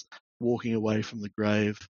friends, walking away from the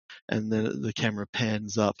grave, and then the camera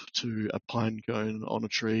pans up to a pine cone on a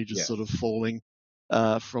tree, just sort of falling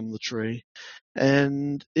from the tree,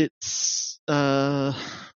 and it's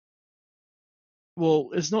well,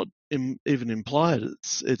 it's not even implied.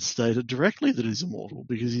 It's stated directly that he's immortal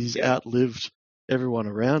because he's outlived everyone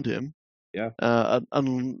around him. Yeah.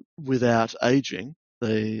 Without aging.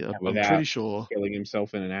 I'm pretty sure killing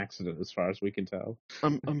himself in an accident, as far as we can tell.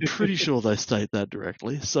 I'm pretty sure they state that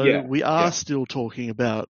directly. So we are still talking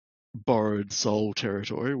about borrowed soul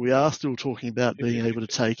territory. We are still talking about being able to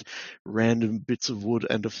take random bits of wood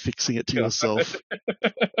and affixing it to yourself.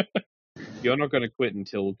 You're not going to quit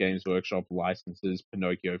until Games Workshop licenses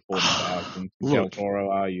Pinocchio 40,000 to Del Toro,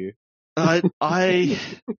 are you? I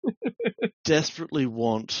desperately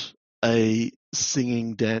want a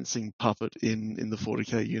singing, dancing puppet in the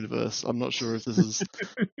 40K universe. I'm not sure if this is.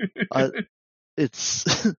 It's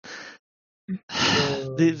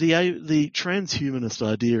the transhumanist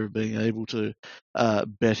idea of being able to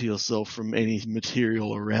better yourself from any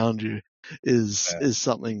material around you is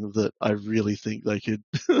something that I really think they could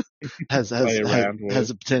has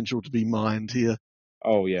a potential to be mined here.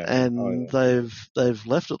 Oh yeah, and they've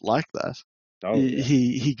left it like that. Oh, yeah.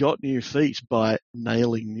 He got new feet by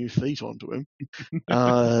nailing new feet onto him.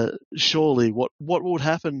 Surely, what would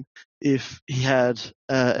happen if he had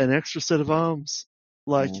an extra set of arms,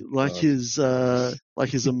 like his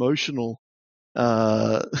emotional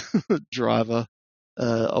driver,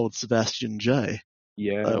 old Sebastian J?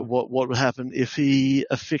 Yeah. What would happen if he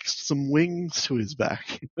affixed some wings to his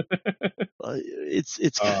back?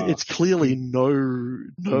 It's clearly no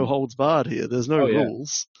holds barred here. There's no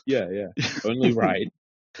rules. Yeah, only right.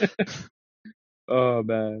 Oh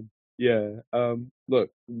man, yeah. Look,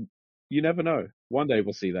 you never know. One day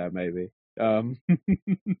we'll see that, maybe.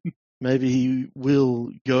 Maybe he will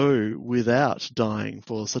go without dying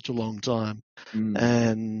for such a long time,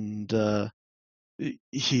 and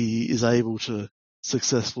he is able to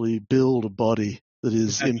successfully build a body that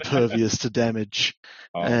is impervious to damage,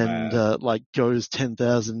 goes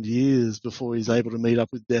 10,000 years before he's able to meet up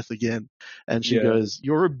with death again. And she goes,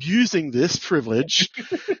 "You're abusing this privilege."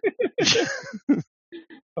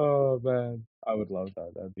 Oh man, I would love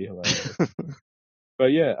that. That'd be hilarious.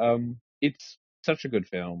 But yeah, it's such a good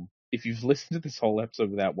film. If you've listened to this whole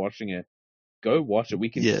episode without watching it, go watch it. We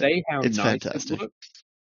can say how nice fantastic. It looks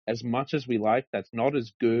as much as we like. That's not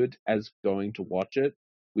as good as going to watch it.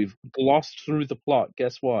 We've glossed through the plot.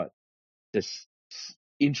 Guess what? There's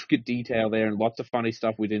intricate detail there and lots of funny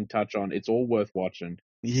stuff we didn't touch on. It's all worth watching.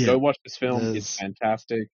 Go watch this film. It's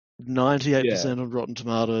fantastic. 98% on Rotten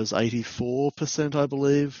Tomatoes, 84%, I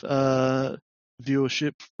believe,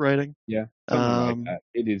 viewership rating. Yeah, something like that.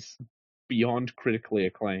 It is beyond critically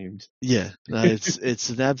acclaimed. Yeah, no, it's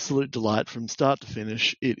an absolute delight from start to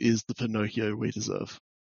finish. It is the Pinocchio we deserve.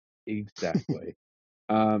 Exactly.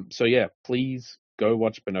 So yeah, please go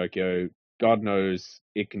watch Pinocchio. God knows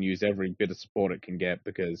it can use every bit of support it can get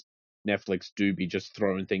because Netflix do be just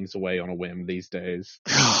throwing things away on a whim these days.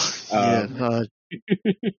 I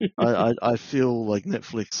feel like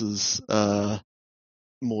Netflix's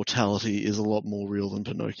mortality is a lot more real than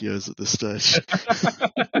Pinocchio's at this stage.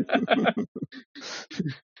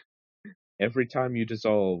 Every time you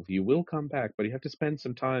dissolve, you will come back, but you have to spend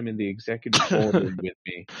some time in the executive boardroom with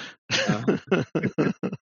me.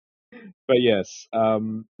 But yes,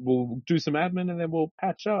 we'll do some admin and then we'll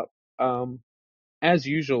patch up. As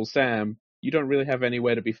usual, Sam, you don't really have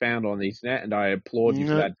anywhere to be found on the internet, and I applaud you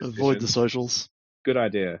for that decision. Avoid the socials. Good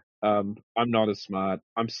idea. I'm not as smart.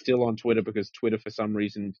 I'm still on Twitter because Twitter, for some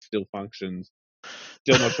reason, still functions.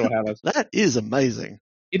 Still not sure how that's... That is amazing.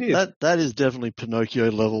 It is. That is definitely Pinocchio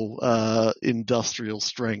level industrial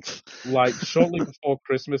strength. Like, shortly before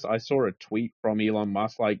Christmas, I saw a tweet from Elon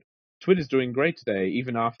Musk, like, Twitter's doing great today,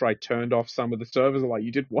 even after I turned off some of the servers. I'm like,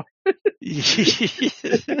 you did what?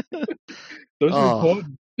 Those are Oh,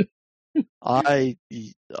 important.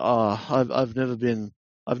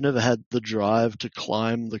 I've never had the drive to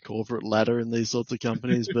climb the corporate ladder in these sorts of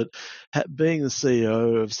companies, but being the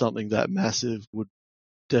CEO of something that massive would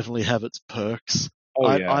definitely have its perks.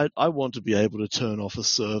 Oh, yeah. I want to be able to turn off a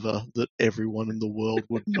server that everyone in the world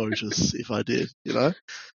would notice if I did, you know?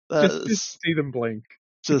 Just see them blink.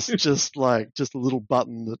 Just a little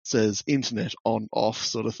button that says internet on off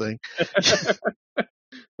sort of thing.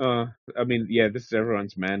 I mean, yeah, this is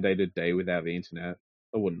everyone's mandated day without the internet.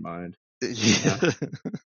 I wouldn't mind. Yeah.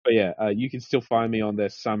 But yeah, you can still find me on there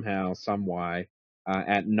somehow, some way,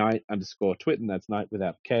 at night_twit, and that's night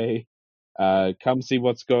without K. Come see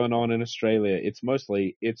what's going on in Australia. It's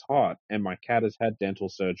hot, and my cat has had dental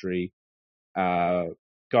surgery. God,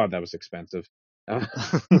 that was expensive.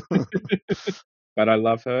 But I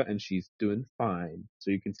love her, and she's doing fine.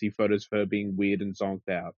 So you can see photos of her being weird and zonked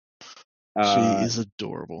out. She is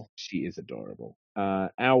adorable. She is adorable.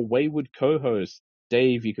 Our wayward co-host,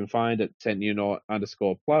 Dave, you can find at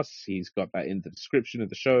 @Tenyonaut_plus. He's got that in the description of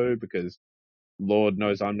the show because Lord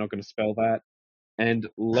knows I'm not going to spell that. And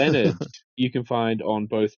Leonard, you can find on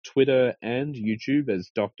both Twitter and YouTube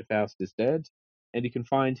as Dr. Faust is Dead. And you can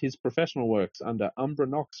find his professional works under Umbra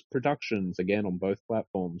Nox Productions, again on both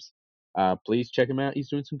platforms. Please check him out. He's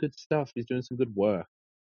doing some good stuff. He's doing some good work.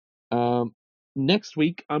 Next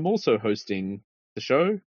week, I'm also hosting the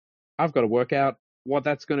show. I've got to work out what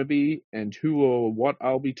that's going to be and who or what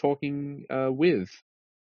I'll be talking with.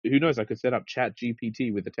 Who knows? I could set up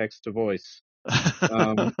ChatGPT with a text to voice.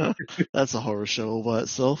 That's a horror show all by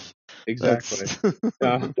itself. Exactly.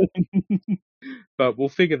 But we'll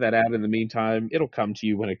figure that out in the meantime. It'll come to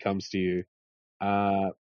you when it comes to you.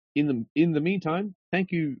 In the meantime,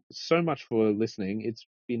 thank you so much for listening. It's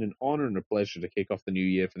been an honor and a pleasure to kick off the new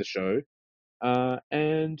year for the show.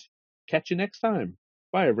 And catch you next time.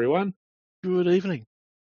 Bye, everyone. Good evening.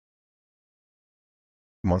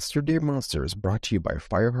 Monster Dear Monster is brought to you by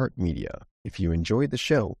Fireheart Media. If you enjoyed the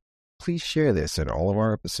show, please share this and all of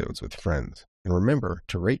our episodes with friends. And remember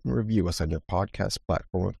to rate and review us on your podcast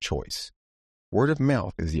platform of choice. Word of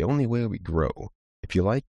mouth is the only way we grow. If you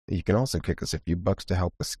like, you can also kick us a few bucks to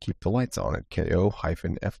help us keep the lights on at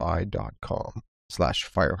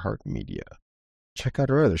ko-fi.com/fireheartmedia. Check out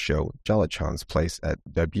our other show, Jalachan's Place, at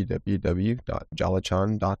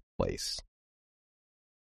www.jalachan.place.